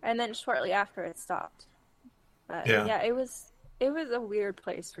 And then shortly after, it stopped. It was a weird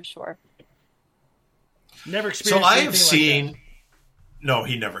place for sure. Never experienced. So I have seen. Like no,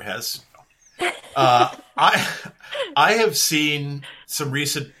 he never has. I have seen some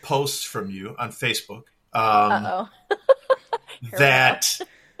recent posts from you on Facebook. That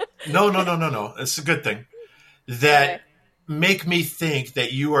no. It's a good thing. That make me think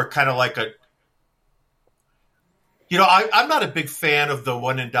that you are kind of like a. You know, I'm not a big fan of the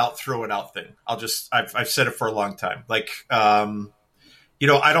when in doubt, throw it out thing. I've said it for a long time. Like, you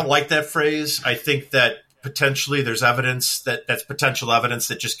know, I don't like that phrase. I think that potentially there's evidence that's potential evidence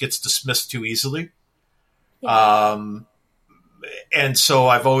that just gets dismissed too easily. Yeah. And so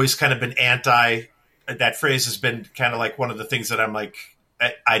I've always kind of been anti. That phrase has been kind of like one of the things that I'm like,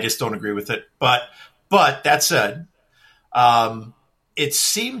 I just don't agree with it. But that said, it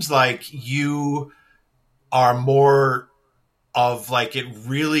seems like you are more of like, it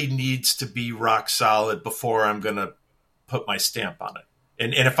really needs to be rock solid before I'm going to put my stamp on it.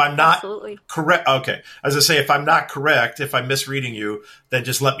 And if I'm not correct, okay. As I say, if I'm not correct, if I'm misreading you, then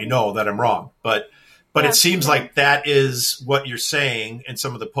just let me know that I'm wrong. But it seems like that is what you're saying in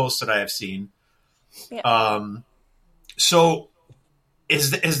some of the posts that I have seen. Yeah. So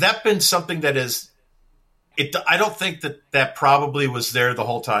has that been something that is it? I don't think that probably was there the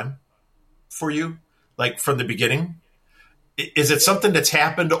whole time for you, like from the beginning. Is it something that's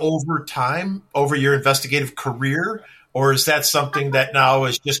happened over time, over your investigative career, or is that something that now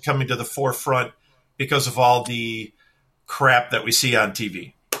is just coming to the forefront because of all the crap that we see on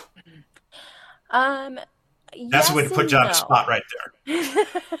TV? That's the way to put you on the spot right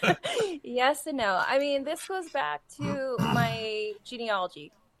there. Yes and no. I mean, this goes back to my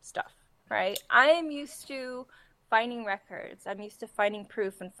genealogy stuff, right? I am used to finding records. I'm used to finding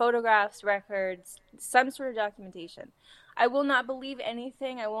proof in photographs, records, some sort of documentation. I will not believe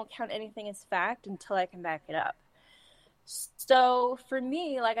anything. I won't count anything as fact until I can back it up. So for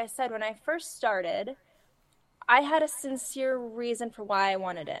me, like I said, when I first started, I had a sincere reason for why I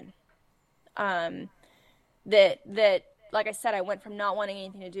wanted in. That like I said, I went from not wanting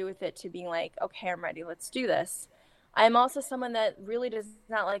anything to do with it to being like, okay, I'm ready, let's do this. I'm also someone that really does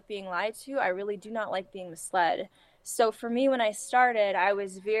not like being lied to. I really do not like being misled. So for me, when I started, I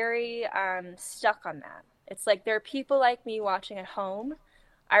was very stuck on that. It's like there are people like me watching at home.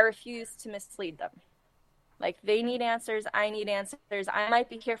 I refuse to mislead them. Like, they need answers, I need answers. I might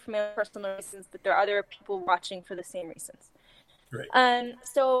be here for my own personal reasons, but there are other people watching for the same reasons. Right.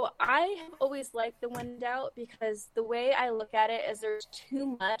 So I have always liked the when in doubt, because the way I look at it is there's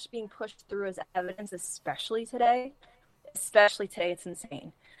too much being pushed through as evidence, especially today. It's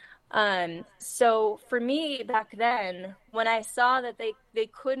insane. So for me back then, when I saw that they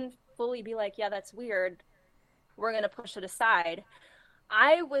couldn't fully be like, yeah, that's weird, we're going to push it aside,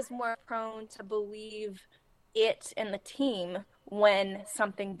 I was more prone to believe it and the team when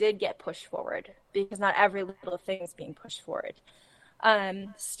something did get pushed forward, because not every little thing is being pushed forward.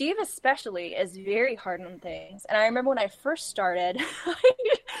 Steve especially is very hard on things. And I remember when I first started,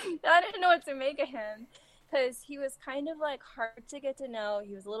 I didn't know what to make of him, because he was kind of like hard to get to know.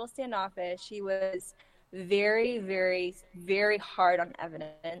 He was a little standoffish. He was very, very, very hard on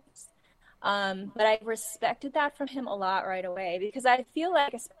evidence. But I respected that from him a lot right away, because I feel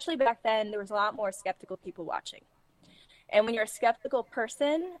like, especially back then, there was a lot more skeptical people watching. And when you're a skeptical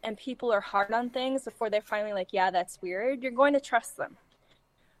person and people are hard on things before they're finally like, yeah, that's weird, you're going to trust them.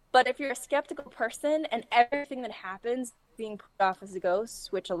 But if you're a skeptical person and everything that happens being put off as a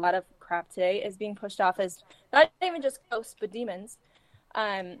ghost, which a lot of crap today is being pushed off as not even just ghosts, but demons,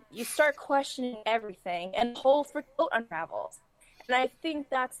 you start questioning everything and the whole boat unravels. And I think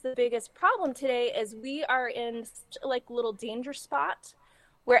that's the biggest problem today, is we are in like little danger spot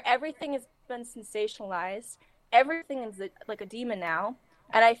where everything has been sensationalized. Everything is like a demon now.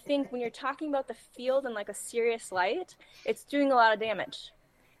 And I think when you're talking about the field in like a serious light, it's doing a lot of damage.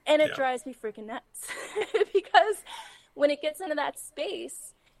 And it drives me freaking nuts because when it gets into that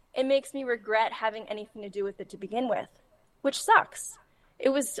space, it makes me regret having anything to do with it to begin with, which sucks. It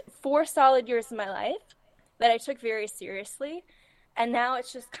was 4 solid years of my life that I took very seriously. And now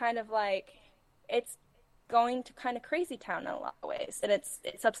it's just kind of like, it's going to kind of crazy town in a lot of ways. And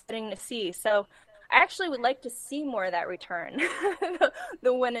it's upsetting to see. So I actually would like to see more of that return,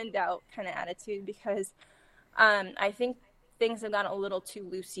 the when in doubt kind of attitude, because I think things have gotten a little too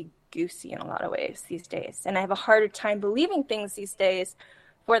loosey-goosey in a lot of ways these days. And I have a harder time believing things these days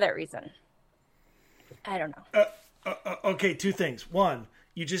for that reason. I don't know. Okay, 2 things. 1,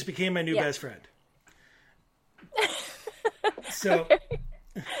 you just became my new best friend. So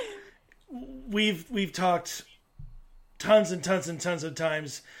we've talked tons and tons and tons of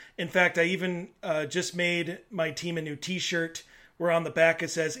times. In fact, I even just made my team a new T-shirt where on the back it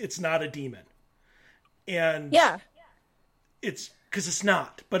says "It's not a demon," and it's because it's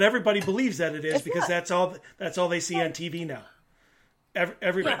not. But everybody believes that it is, it's because not. That's all they see on TV now.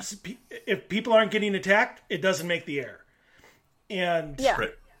 Everybody, if people aren't getting attacked, it doesn't make the air. And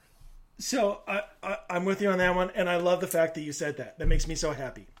so I'm with you on that one, and I love the fact that you said that. That makes me so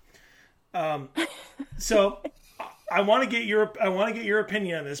happy. So I want to get your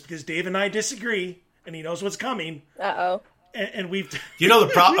opinion on this, because Dave and I disagree, and he knows what's coming. Uh-oh. And we've the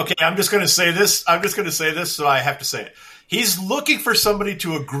problem. Okay, I'm just going to say this, so I have to say it. He's looking for somebody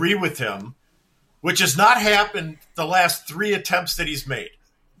to agree with him which has not happened the last 3 attempts that he's made.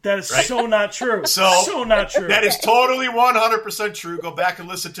 That is so not true. So not true. That is totally 100% true. Go back and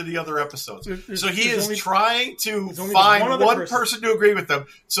listen to the other episodes. So he is trying to find one person to agree with him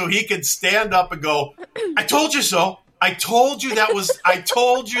so he can stand up and go, I told you so. I told you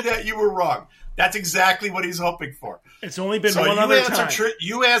that you were wrong. That's exactly what he's hoping for. It's only been one other time.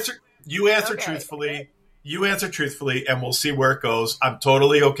 You answer truthfully. You answer truthfully, and we'll see where it goes. I'm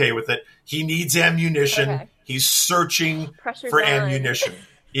totally okay with it. He needs ammunition. Okay. He's searching for ammunition.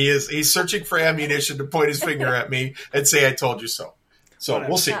 He's searching for ammunition to point his finger at me and say, I told you so. So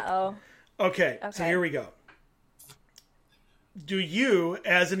we'll see. Okay, so here we go. Do you,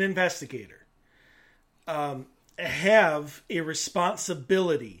 as an investigator, have a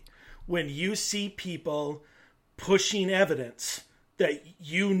responsibility when you see people pushing evidence that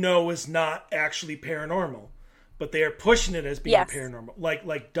you know is not actually paranormal, but they are pushing it as being paranormal,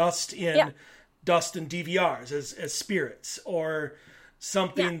 like dust in DVRs as spirits, or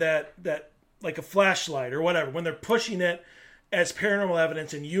something that like a flashlight or whatever, when they're pushing it as paranormal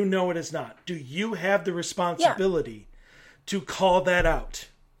evidence and you know it is not? Do you have the responsibility to call that out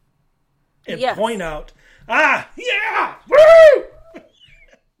and point out, woo!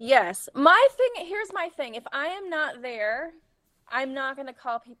 Yes. Here's my thing. If I am not there, I'm not going to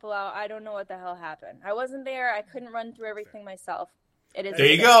call people out. I don't know what the hell happened. I wasn't there. I couldn't run through everything myself. It is. There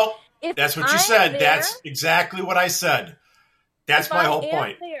you go. That's what you said. That's exactly what I said. That's my whole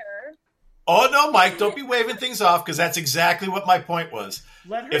point. Oh, no, Mike, don't be waving things off, because that's exactly what my point was.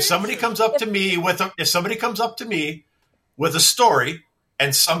 If somebody comes up to me with a story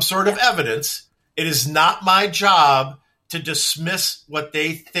and some sort of evidence, it is not my job to dismiss what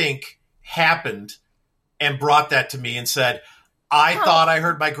they think happened and brought that to me and said, I thought I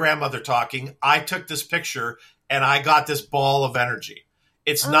heard my grandmother talking. I took this picture and I got this ball of energy.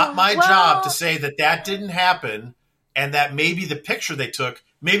 It's not my job to say that didn't happen and that maybe the picture they took,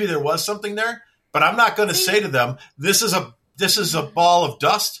 maybe there was something there, but I'm not going to say to them, this is a ball of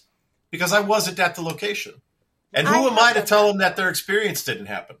dust, because I wasn't at the location. And who am I to tell them that their experience didn't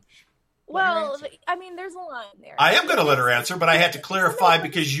happen? Well, I mean, there's a line there. I am going to let her answer, but I had to clarify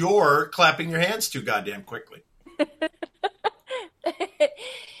because you're clapping your hands too goddamn quickly.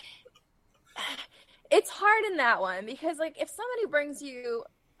 It's hard in that one because, like, if somebody brings you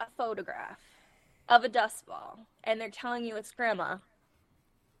a photograph of a dust ball and they're telling you it's grandma,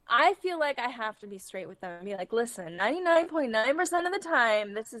 I feel like I have to be straight with them and be like, listen, 99.9% of the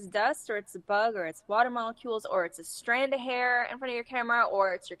time, this is dust, or it's a bug, or it's water molecules, or it's a strand of hair in front of your camera,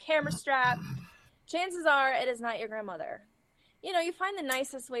 or it's your camera strap. Chances are it is not your grandmother. You know, you find the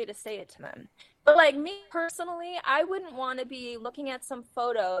nicest way to say it to them. But, like, me personally, I wouldn't want to be looking at some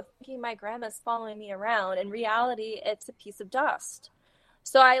photo thinking my grandma's following me around. In reality, it's a piece of dust.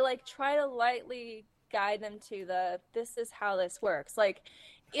 So I, like, try to lightly guide them to this is how this works. Like,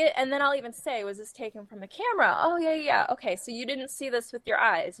 and then I'll even say, was this taken from a camera? Oh, yeah. Okay, so you didn't see this with your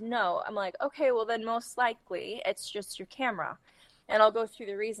eyes. No. I'm like, okay, well, then most likely it's just your camera. And I'll go through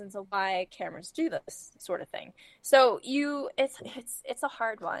the reasons of why cameras do this sort of thing. So it's a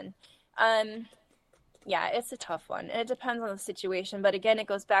hard one. Yeah, it's a tough one. It depends on the situation. But again, it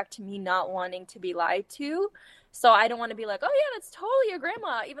goes back to me not wanting to be lied to. So I don't want to be like, oh yeah, that's totally your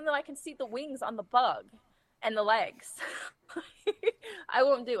grandma, even though I can see the wings on the bug and the legs. I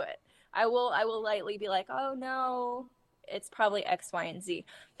won't do it. I will lightly be like, oh no, it's probably X, Y, and Z.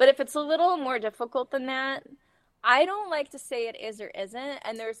 But if it's a little more difficult than that, I don't like to say it is or isn't.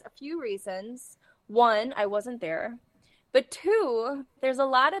 And there's a few reasons. One, I wasn't there. But two, there's a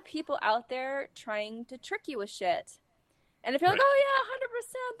lot of people out there trying to trick you with shit. And if you're like, oh yeah,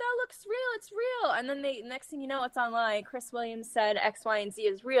 100%, that looks real, it's real. And then next thing you know, it's online. Kris Williams said X, Y, and Z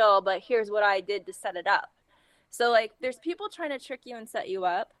is real, but here's what I did to set it up. So, like, there's people trying to trick you and set you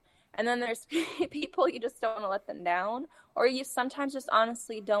up. And then there's people you just don't want to let them down. Or you sometimes just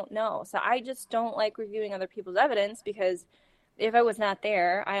honestly don't know. So I just don't like reviewing other people's evidence because if I was not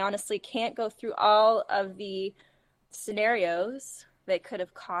there, I honestly can't go through all of the scenarios that could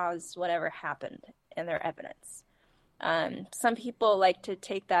have caused whatever happened in their evidence. Some people like to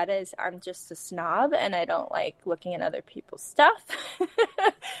take that as I'm just a snob and I don't like looking at other people's stuff.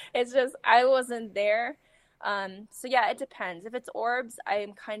 It's just I wasn't there. So yeah, it depends. If it's orbs, I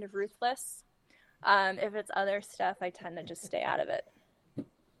am kind of ruthless. If it's other stuff, I tend to just stay out of it.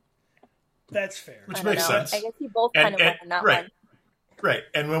 That's fair. Which makes sense. I guess you both kind of went on that one. Right.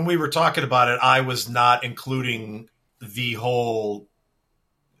 And when we were talking about it, I was not including the whole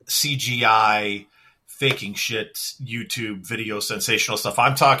CGI faking shit, YouTube video sensational stuff.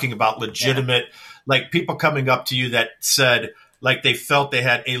 I'm talking about legitimate, like people coming up to you that said, like they felt they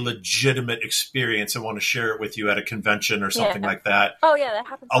had a legitimate experience and want to share it with you at a convention or something like that. Oh yeah, that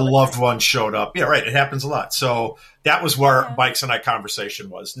happens. A loved one showed up. Yeah, right. It happens a lot. So that was where Mike's and I conversation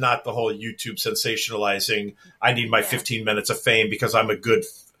was, not the whole YouTube sensationalizing. I need my 15 minutes of fame because I'm a good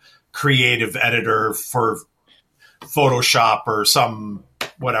creative editor for Photoshop or some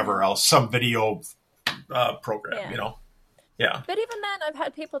whatever else, some video program, you know? Yeah. But even then, I've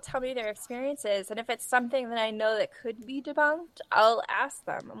had people tell me their experiences, and if it's something that I know that could be debunked, I'll ask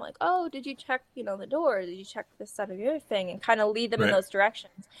them. I'm like, oh, did you check, the door? Did you check this, that, or the other thing? And kind of lead them in those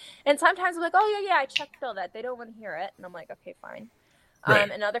directions. And sometimes I'm like, oh, yeah, I checked all that. They don't want to hear it. And I'm like, okay, fine.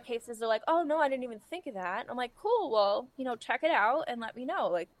 In other cases, they're like, oh, no, I didn't even think of that. I'm like, cool, well, check it out and let me know.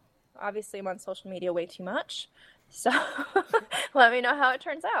 Like, obviously, I'm on social media way too much. So let me know how it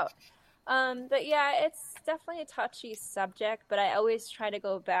turns out. But yeah, it's definitely a touchy subject, but I always try to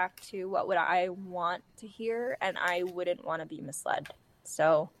go back to what would I want to hear, and I wouldn't want to be misled.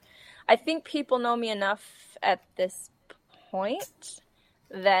 So I think people know me enough at this point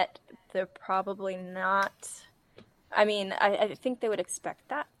that they're probably not. I mean, I think they would expect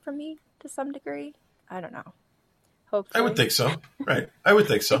that from me to some degree. I don't know. Hopefully. I would think so. Right. I would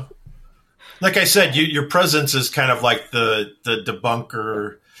think so. Like I said, your presence is kind of like the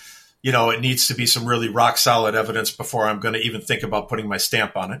debunker. It needs to be some really rock solid evidence before I'm going to even think about putting my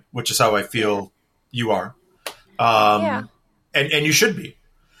stamp on it, which is how I feel you are. And you should be.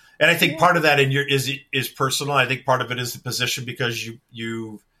 And I think part of that is personal. I think part of it is the position because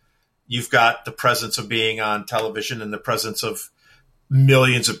you've got the presence of being on television and the presence of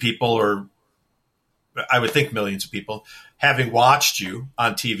millions of people, or I would think millions of people, having watched you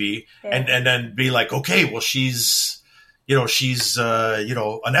on TV and then be like, okay, well, she's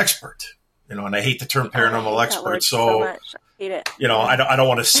an expert, and I hate the term paranormal expert. So much. I hate it. I don't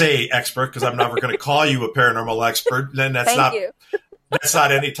want to say expert because I'm never going to call you a paranormal expert. Then that's that's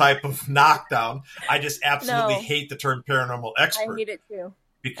not any type of knockdown. I just absolutely hate the term paranormal expert. I hate it too.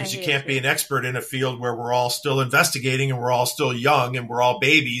 Because you can't be an expert in a field where we're all still investigating and we're all still young and we're all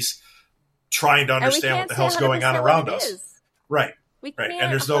babies trying to understand what the hell's going on around us. Right. Right. And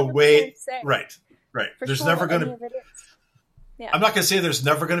there's no way. Right. There's never going to. Yeah. I'm not going to say there's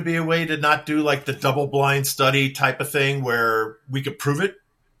never going to be a way to not do like the double blind study type of thing where we could prove it.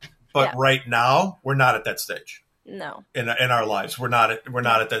 But right now, we're not at that stage. No. In our lives, we're not at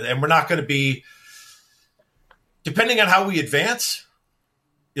that, and we're not going to be. Depending on how we advance,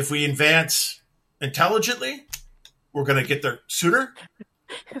 if we advance intelligently, we're going to get there sooner.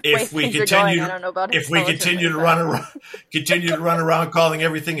 If we continue to run around calling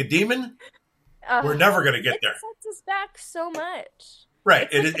everything a demon, we're never going to get there. It sets us back so much. Right.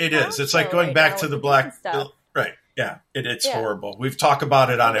 It is. It's like going back to the black. Right. Yeah. It's horrible. We've talked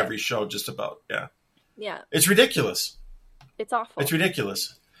about it on every show just about. Yeah. Yeah. It's ridiculous. It's awful. It's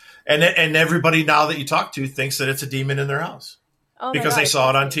ridiculous. And everybody now that you talk to thinks that it's a demon in their house because they saw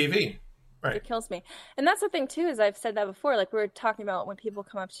it on TV. Right. It kills me. And that's the thing too, is I've said that before, like we were talking about when people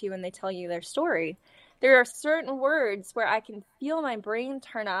come up to you and they tell you their story. There are certain words where I can feel my brain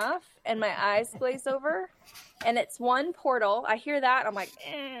turn off and my eyes glaze over. And it's one portal. I hear that. I'm like,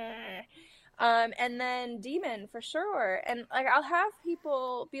 eh. And then demon for sure. And like, I'll have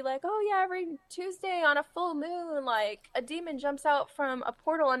people be like, oh yeah, every Tuesday on a full moon, like a demon jumps out from a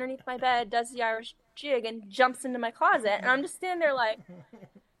portal underneath my bed, does the Irish jig and jumps into my closet. And I'm just standing there like,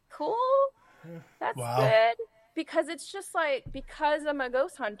 cool. That's good. Because it's just like, because I'm a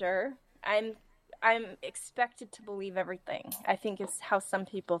ghost hunter, I'm expected to believe everything. I think is how some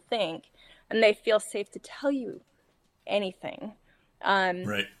people think, and they feel safe to tell you anything.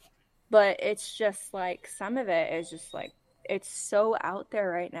 Right. But it's just like, some of it is just like, it's so out there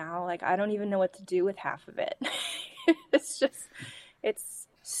right now. Like, I don't even know what to do with half of it. It's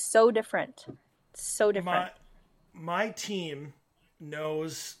so different. So different. My team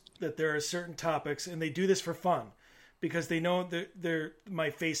knows that there are certain topics, and they do this for fun because they know that my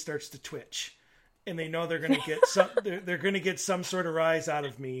face starts to twitch, and they know they're going to get some. They're going to get some sort of rise out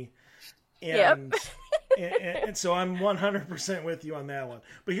of me, and and so I'm 100% with you on that one.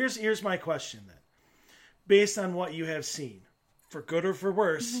 But here's my question then, based on what you have seen, for good or for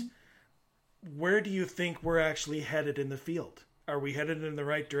worse, where do you think we're actually headed in the field? Are we headed in the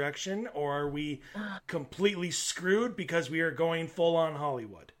right direction, or are we completely screwed because we are going full on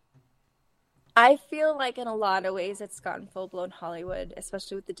Hollywood? I feel like in a lot of ways it's gotten full-blown Hollywood,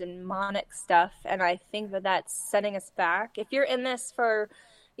 especially with the demonic stuff. And I think that that's setting us back. If you're in this for,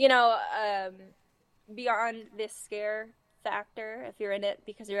 beyond this scare factor, if you're in it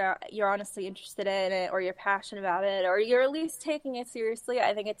because you're honestly interested in it, or you're passionate about it, or you're at least taking it seriously,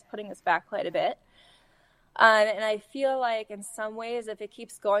 I think it's putting us back quite a bit. And I feel like in some ways, if it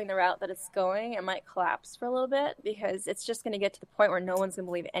keeps going the route that it's going, it might collapse for a little bit, because it's just going to get to the point where no one's going to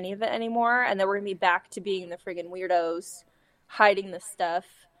believe any of it anymore. And then we're going to be back to being the friggin' weirdos, hiding this stuff,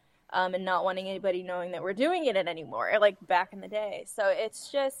 and not wanting anybody knowing that we're doing it anymore, like back in the day. So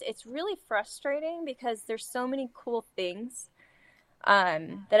it's really frustrating, because there's so many cool things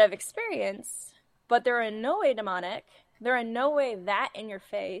that I've experienced, but they're in no way demonic. They're in no way that in your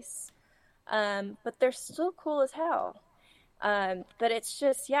face. But they're still cool as hell. But it's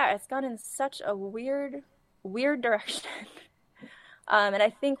just, it's gone in such a weird direction. And I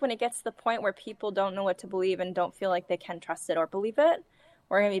think when it gets to the point where people don't know what to believe and don't feel like they can trust it or believe it,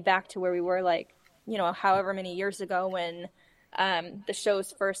 we're going to be back to where we were, like, however many years ago when the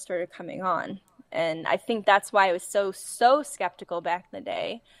shows first started coming on. And I think that's why I was so skeptical back in the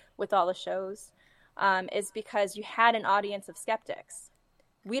day with all the shows, is because you had an audience of skeptics.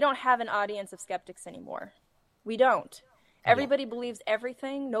 We don't have an audience of skeptics anymore. We don't. Everybody believes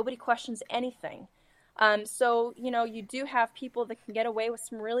everything. Nobody questions anything. So, you do have people that can get away with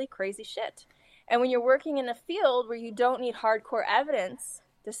some really crazy shit. And when you're working in a field where you don't need hardcore evidence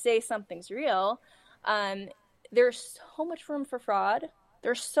to say something's real, there's so much room for fraud.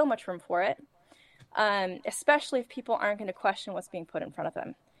 There's so much room for it, especially if people aren't going to question what's being put in front of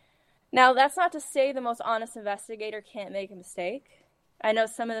them. Now, that's not to say the most honest investigator can't make a mistake. I know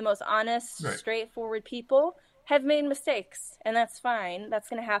some of the most honest, straightforward people have made mistakes, and that's fine. That's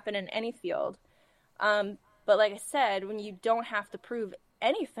going to happen in any field. But like I said, when you don't have to prove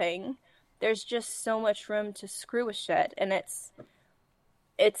anything, there's just so much room to screw with shit, and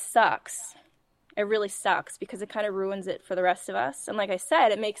it sucks. It really sucks, because it kind of ruins it for the rest of us. And like I said,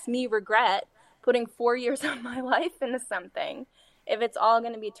 it makes me regret putting 4 years of my life into something if it's all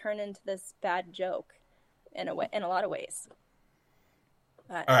going to be turned into this bad joke in a lot of ways.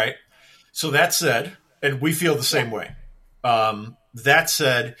 But, all right. So that said, and we feel the same way. That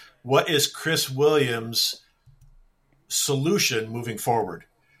said, what is Kris Williams' solution moving forward?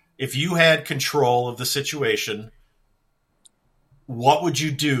 If you had control of the situation, what would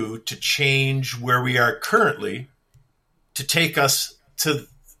you do to change where we are currently to take us to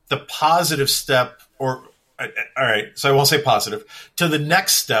the positive step, or, all right, so I won't say positive, to the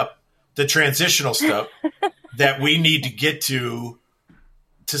next step, the transitional step that we need to get to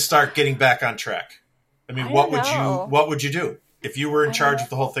start getting back on track? I mean, what would you do? If you were in charge of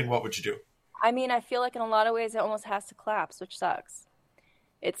the whole thing, what would you do? I mean, I feel like in a lot of ways it almost has to collapse, which sucks.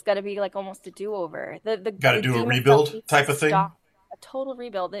 It's got to be like almost a do-over. Got to do a rebuild type of thing? A total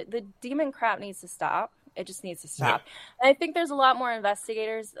rebuild. The demon crap needs to stop. It just needs to stop. Yeah. And I think there's a lot more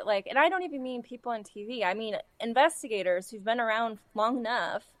investigators, and I don't even mean people on TV. I mean investigators who've been around long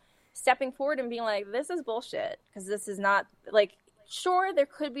enough, stepping forward and being like, this is bullshit, because this is not, sure, there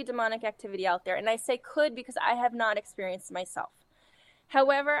could be demonic activity out there. And I say could because I have not experienced it myself.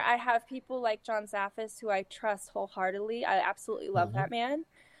 However, I have people like John Zaffis, who I trust wholeheartedly. I absolutely love that man.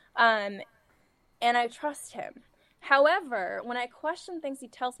 And I trust him. However, when I question things he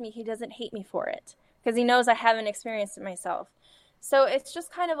tells me, he doesn't hate me for it, because he knows I haven't experienced it myself. So it's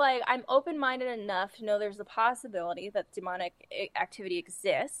just kind of like, I'm open-minded enough to know there's a possibility that demonic activity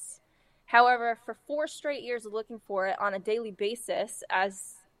exists. However, for 4 straight years of looking for it on a daily basis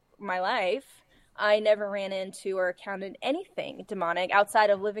as my life, I never ran into or encountered anything demonic outside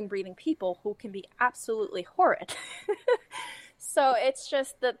of living, breathing people who can be absolutely horrid. So it's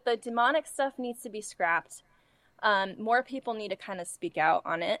just that the demonic stuff needs to be scrapped. More people need to kind of speak out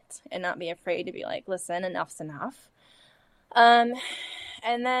on it and not be afraid to be like, listen, enough's enough. And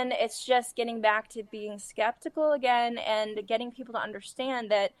then it's just getting back to being skeptical again and getting people to understand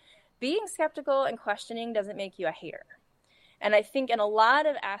that being skeptical and questioning doesn't make you a hater. And I think in a lot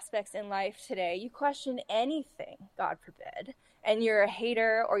of aspects in life today, you question anything, God forbid, and you're a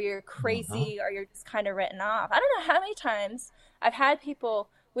hater or you're crazy or you're just kind of written off. I don't know how many times I've had people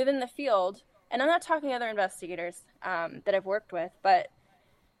within the field, and I'm not talking other investigators that I've worked with, but,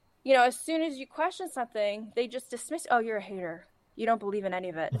 as soon as you question something, they just dismiss, oh, you're a hater. You don't believe in any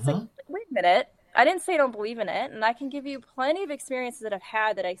of it. It's like, wait a minute. I didn't say I don't believe in it, and I can give you plenty of experiences that I've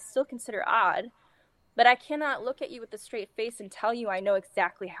had that I still consider odd, but I cannot look at you with a straight face and tell you I know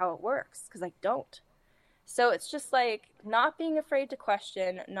exactly how it works, because I don't. So it's just like not being afraid to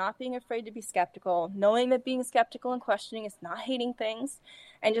question, not being afraid to be skeptical, knowing that being skeptical and questioning is not hating things,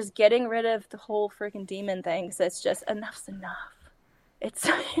 and just getting rid of the whole freaking demon thing. So it's just enough's enough. It's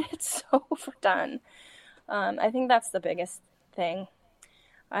so overdone. I think that's the biggest thing.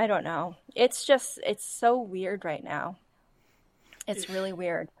 I don't know. It's so weird right now. It's really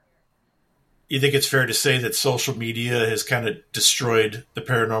weird. You think it's fair to say that social media has kind of destroyed the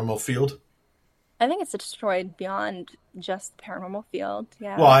paranormal field? I think it's destroyed beyond just the paranormal field.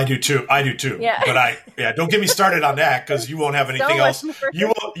 Yeah. Well, I do too. Yeah. But don't get me started on that, because you won't have anything else.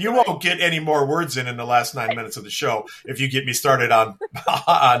 You won't get any more words in the last 9 minutes of the show if you get me started on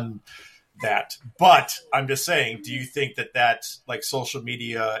that. But I'm just saying, do you think that that's like social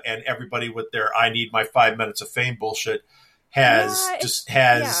media and everybody with their "I need my 5 minutes of fame" bullshit has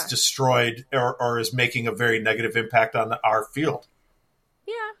destroyed or is making a very negative impact on our field?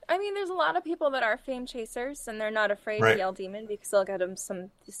 Yeah, I mean, there's a lot of people that are fame chasers, and they're not afraid to yell demon because they'll get them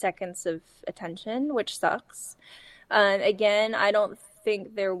some seconds of attention, which sucks. Again, I don't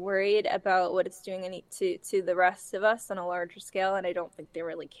think they're worried about what it's doing to the rest of us on a larger scale, and I don't think they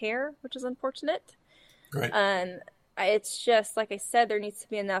really care, which is unfortunate. Right. It's just, like I said, there needs to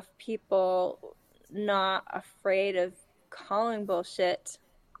be enough people not afraid of calling bullshit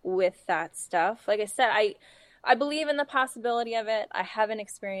with that stuff. Like I said, I believe in the possibility of it. I haven't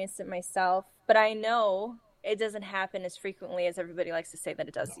experienced it myself, but I know it doesn't happen as frequently as everybody likes to say that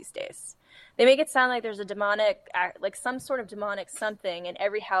it does these days. They make it sound like there's a demonic, like some sort of demonic something in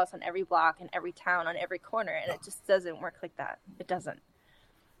every house, on every block, in every town, on every corner, and it just doesn't work like that. It doesn't.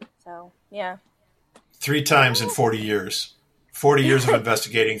 So, yeah. 3 times in 40 years. 40 years of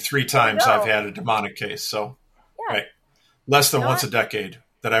investigating, 3 times I've had a demonic case. So, right. Less than once a decade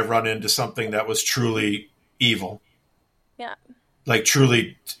that I've run into something that was truly evil. Yeah. Like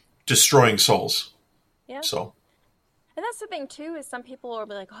truly destroying souls. Yeah. So. And that's the thing too, is some people will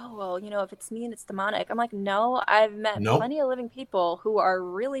be like, oh, well, if it's mean, it's demonic. I'm like, no, I've met plenty of living people who are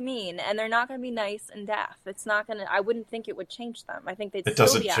really mean, and they're not going to be nice and deaf. It's not going to, I wouldn't think it would change them. I think they'd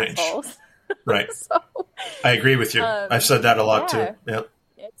still be assholes. Right. So, I agree with you. I've said that a lot too. Yeah.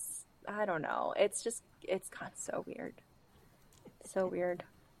 I don't know. It's kind of so weird. So weird.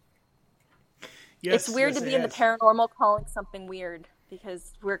 Yes, it's weird to be in the paranormal calling something weird,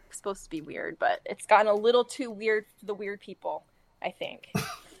 because we're supposed to be weird, but it's gotten a little too weird for the weird people, I think. I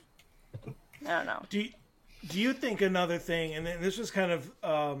don't know. Do you think another thing, and this was kind of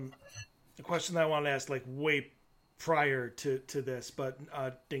a question that I wanted to ask like way prior to this, but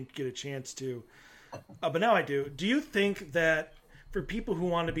didn't get a chance to. But now I do. Do you think that for people who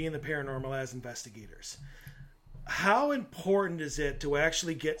want to be in the paranormal as investigators, how important is it to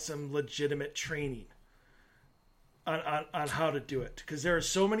actually get some legitimate training on how to do it? Because there are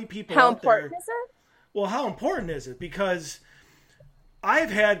so many people out there. How important is it? Well, how important is it? Because I've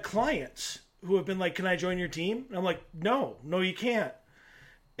had clients who have been like, can I join your team? And I'm like, no, you can't.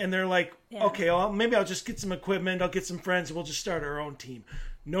 And they're like, okay, well, maybe I'll just get some equipment. I'll get some friends and we'll just start our own team.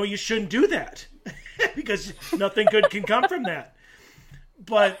 No, you shouldn't do that because nothing good can come from that.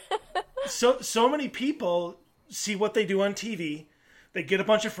 But so many people see what they do on TV. They get a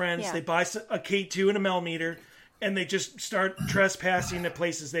bunch of friends. They buy a K2 and a millimeter, and they just start trespassing at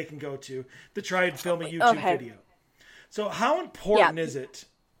places they can go to try and film a YouTube video. So how important is it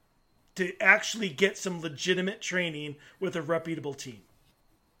to actually get some legitimate training with a reputable team?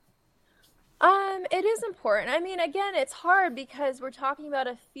 It is important. I mean, again, it's hard because we're talking about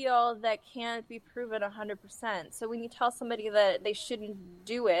a field that can't be proven 100%. So when you tell somebody that they shouldn't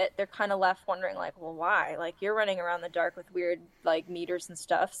do it, they're kind of left wondering, like, well, why? Like, you're running around the dark with weird, like, meters and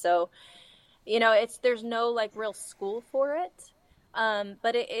stuff. So, there's no, like, real school for it.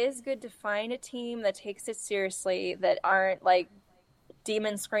 But it is good to find a team that takes it seriously, that aren't, like,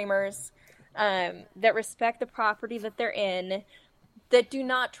 demon screamers, that respect the property that they're in, that do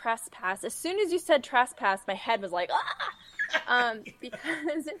not trespass. As soon as you said trespass, my head was like, ah!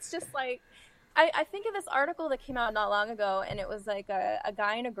 Because it's just like, I think of this article that came out not long ago, and it was like a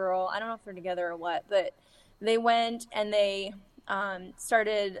guy and a girl, I don't know if they're together or what, but they went and they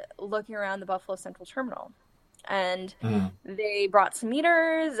started looking around the Buffalo Central Terminal. And they brought some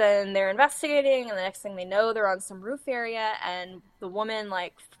meters, and they're investigating, and the next thing they know, they're on some roof area, and the woman,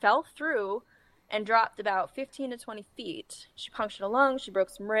 like, fell through and dropped about 15 to 20 feet. She punctured a lung, she broke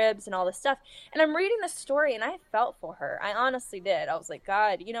some ribs and all this stuff. And I'm reading this story and I felt for her. I honestly did. I was like,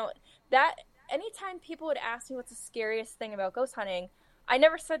 God, that anytime people would ask me what's the scariest thing about ghost hunting, I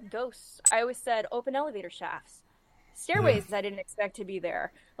never said ghosts. I always said open elevator shafts. Stairways I didn't expect to be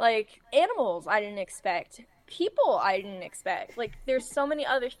there. Like animals I didn't expect. People I didn't expect. Like there's so many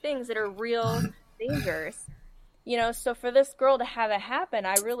other things that are real dangers. So for this girl to have it happen,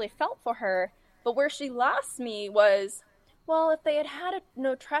 I really felt for her. But where she lost me was, well, if they had a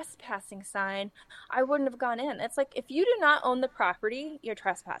no trespassing sign, I wouldn't have gone in. It's like, if you do not own the property, you're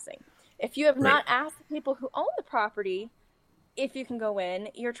trespassing. If you have not asked the people who own the property if you can go in,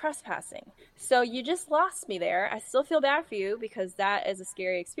 you're trespassing. So you just lost me there. I still feel bad for you because that is a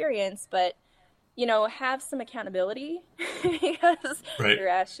scary experience, but, have some accountability because your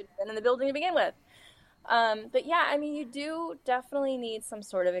ass should have been in the building to begin with. But yeah, I mean, you do definitely need some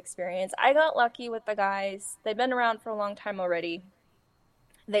sort of experience. I got lucky with the guys. They've been around for a long time already.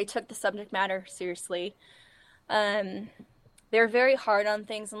 They took the subject matter seriously. They're very hard on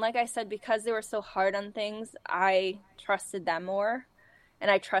things. And like I said, because they were so hard on things, I trusted them more. And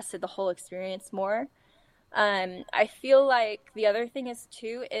I trusted the whole experience more. I feel like the other thing is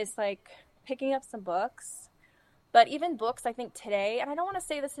like picking up some books. But even books, I think today, and I don't want to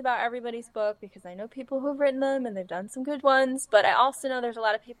say this about everybody's book because I know people who've written them and they've done some good ones, but I also know there's a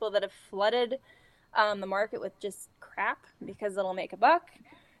lot of people that have flooded the market with just crap because it'll make a buck.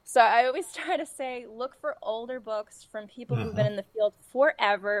 So I always try to say, look for older books from people who've been in the field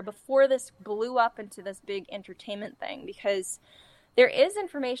forever before this blew up into this big entertainment thing, because there is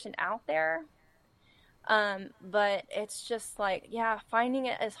information out there. But it's just like, yeah, finding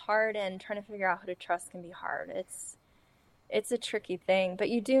it is hard, and trying to figure out who to trust can be hard. It's a tricky thing, but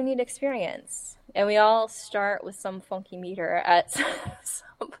you do need experience, and we all start with some funky meter at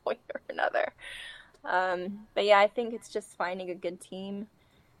some point or another. But yeah, I think it's just finding a good team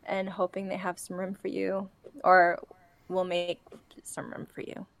and hoping they have some room for you, or will make some room for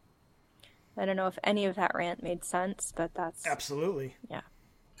you. I don't know if any of that rant made sense, but that's absolutely, yeah.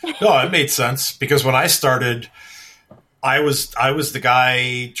 No, it made sense, because when I started, I was the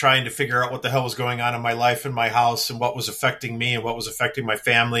guy trying to figure out what the hell was going on in my life and my house, and what was affecting me and what was affecting my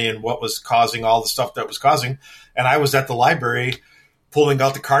family and what was causing all the stuff that was causing. And I was at the library pulling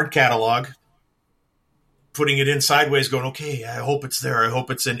out the card catalog, putting it in sideways, going, okay, I hope it's there. I hope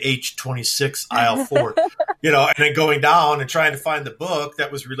it's in H26 aisle 4, and then going down and trying to find the book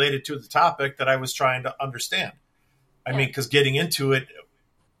that was related to the topic that I was trying to understand. I mean, because getting into it,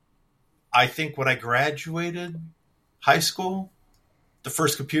 I think when I graduated high school, the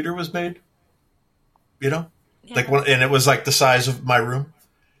first computer was made, and it was like the size of my room,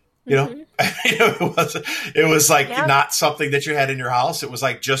 it was like not something that you had in your house. It was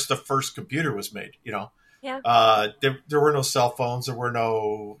like just the first computer was made, there were no cell phones. There were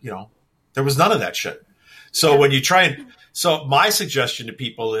no, there was none of that shit. So when you so my suggestion to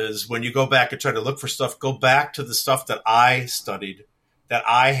people is, when you go back and try to look for stuff, go back to the stuff that I studied, that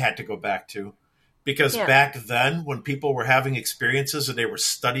I had to go back to, because back then, when people were having experiences and they were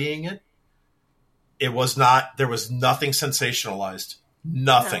studying it, there was nothing sensationalized,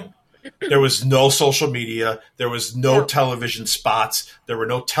 nothing. No. There was no social media. There was no television spots. There were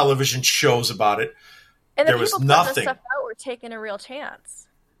no television shows about it. And there was nothing. Stuff out were taking a real chance.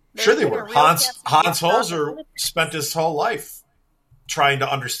 Sure they were. Hans Holzer spent his whole life trying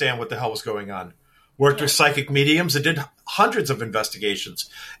to understand what the hell was going on. Worked with psychic mediums and did hundreds of investigations,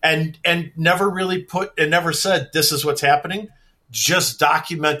 and never really never said this is what's happening. Just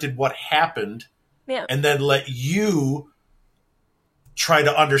documented what happened, and then let you try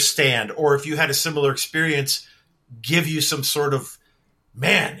to understand. Or if you had a similar experience, give you some sort of,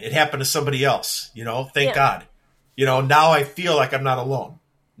 man, it happened to somebody else. Thank God. Now I feel like I'm not alone.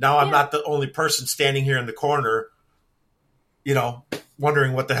 Now I'm not the only person standing here in the corner,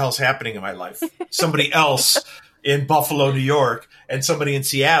 wondering what the hell's happening in my life. Somebody else in Buffalo, New York, and somebody in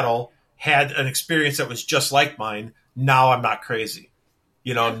Seattle had an experience that was just like mine. Now I'm not crazy.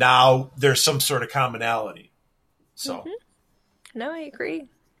 Now there's some sort of commonality. So. No, I agree.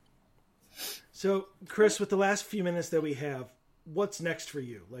 So, Kris, with the last few minutes that we have, what's next for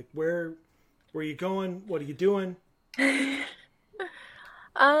you? Like, where are you going? What are you doing?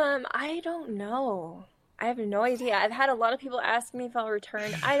 I don't know. I have no idea. I've had a lot of people ask me if I'll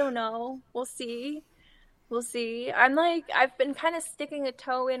return. I don't know. We'll see. I've been kind of sticking a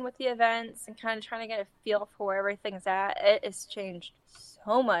toe in with the events and kind of trying to get a feel for where everything's at. It has changed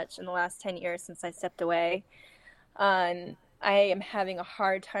so much in the last 10 years since I stepped away. I am having a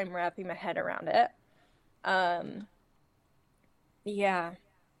hard time wrapping my head around it. Yeah.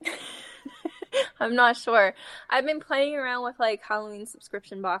 I'm not sure. I've been playing around with Halloween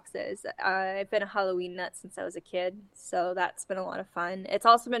subscription boxes. I've been a Halloween nut since I was a kid, so that's been a lot of fun. It's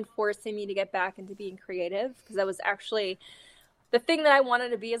also been forcing me to get back into being creative, because I was actually, the thing that I wanted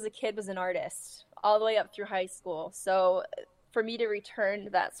to be as a kid was an artist all the way up through high school. So for me to return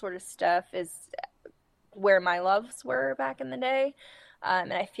to that sort of stuff is where my loves were back in the day.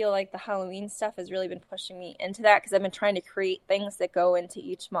 And I feel like the Halloween stuff has really been pushing me into that, because I've been trying to create things that go into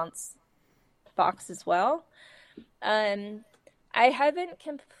each month's box as well. I haven't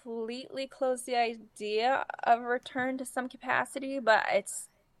completely closed the idea of a return to some capacity, but it's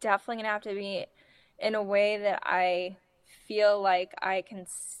definitely going to have to be in a way that I feel like I can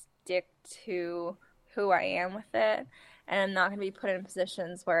stick to who I am with it. And I'm not going to be put in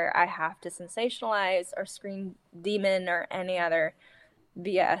positions where I have to sensationalize or scream demon or any other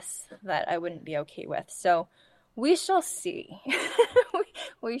BS that I wouldn't be okay with. So we shall see.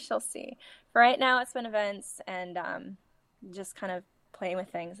 we shall see. For right now, it's been events and just kind of playing with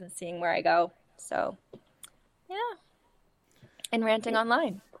things and seeing where I go. So, yeah. And ranting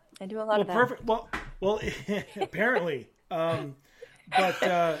online. I do a lot of that. Perfect. Well, apparently.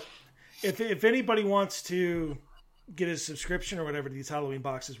 But if anybody wants to get a subscription or whatever to these Halloween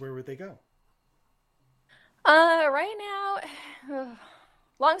boxes, where would they go? Right now,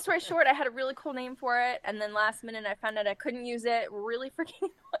 long story short, I had a really cool name for it, and then last minute I found out I couldn't use it. Really freaking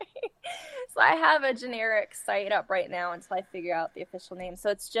annoying. So I have a generic site up right now until I figure out the official name. So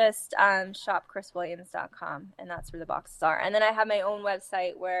it's just shopkriswilliams.com, and that's where the boxes are. And then I have my own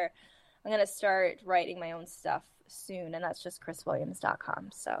website where I'm going to start writing my own stuff soon, and that's just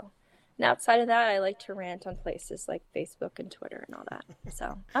kriswilliams.com. So, and outside of that, I like to rant on places like Facebook and Twitter and all that.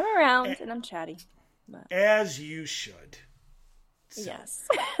 So I'm around and I'm chatty. But... As you should. So, yes.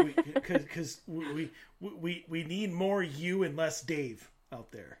 Because we need more you and less Dave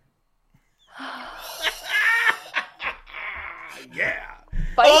out there. Yeah.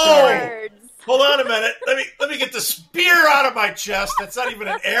 Birds. Hold on a minute. Let me get the spear out of my chest. That's not even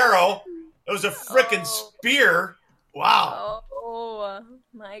an arrow. It was a frickin' spear. Wow. Oh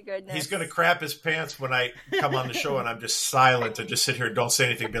my goodness. He's gonna crap his pants when I come on the show and I'm just silent and just sit here and don't say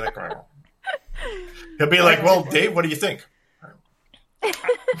anything. Be like, oh. He'll be like, well, Dave, what do you think?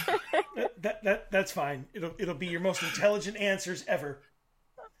 That's fine. It'll be your most intelligent answers ever.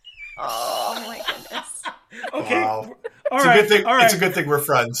 Oh my goodness. Okay. Wow. All it's right. a good thing. All right. It's a good thing we're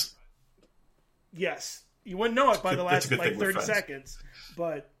friends. Yes, you wouldn't know it by the last 30 friends. seconds,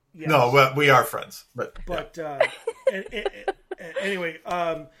 but yes. No, we are friends. But anyway,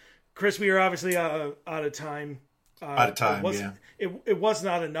 Kris, we are obviously out of time. It was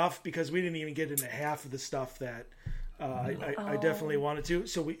not enough because we didn't even get into half of the stuff that I definitely wanted to.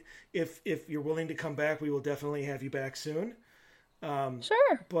 So if you're willing to come back, we will definitely have you back soon.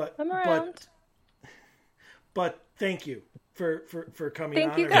 Sure, but I'm around. But thank you for coming on.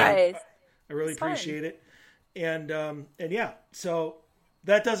 Thank you guys. I really appreciate it. And yeah, so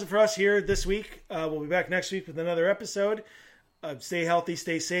that does it for us here this week. We'll be back next week with another episode. Stay healthy,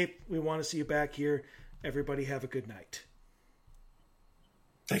 stay safe. We want to see you back here. Everybody have a good night.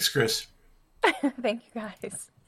 Thanks, Kris. Thank you guys.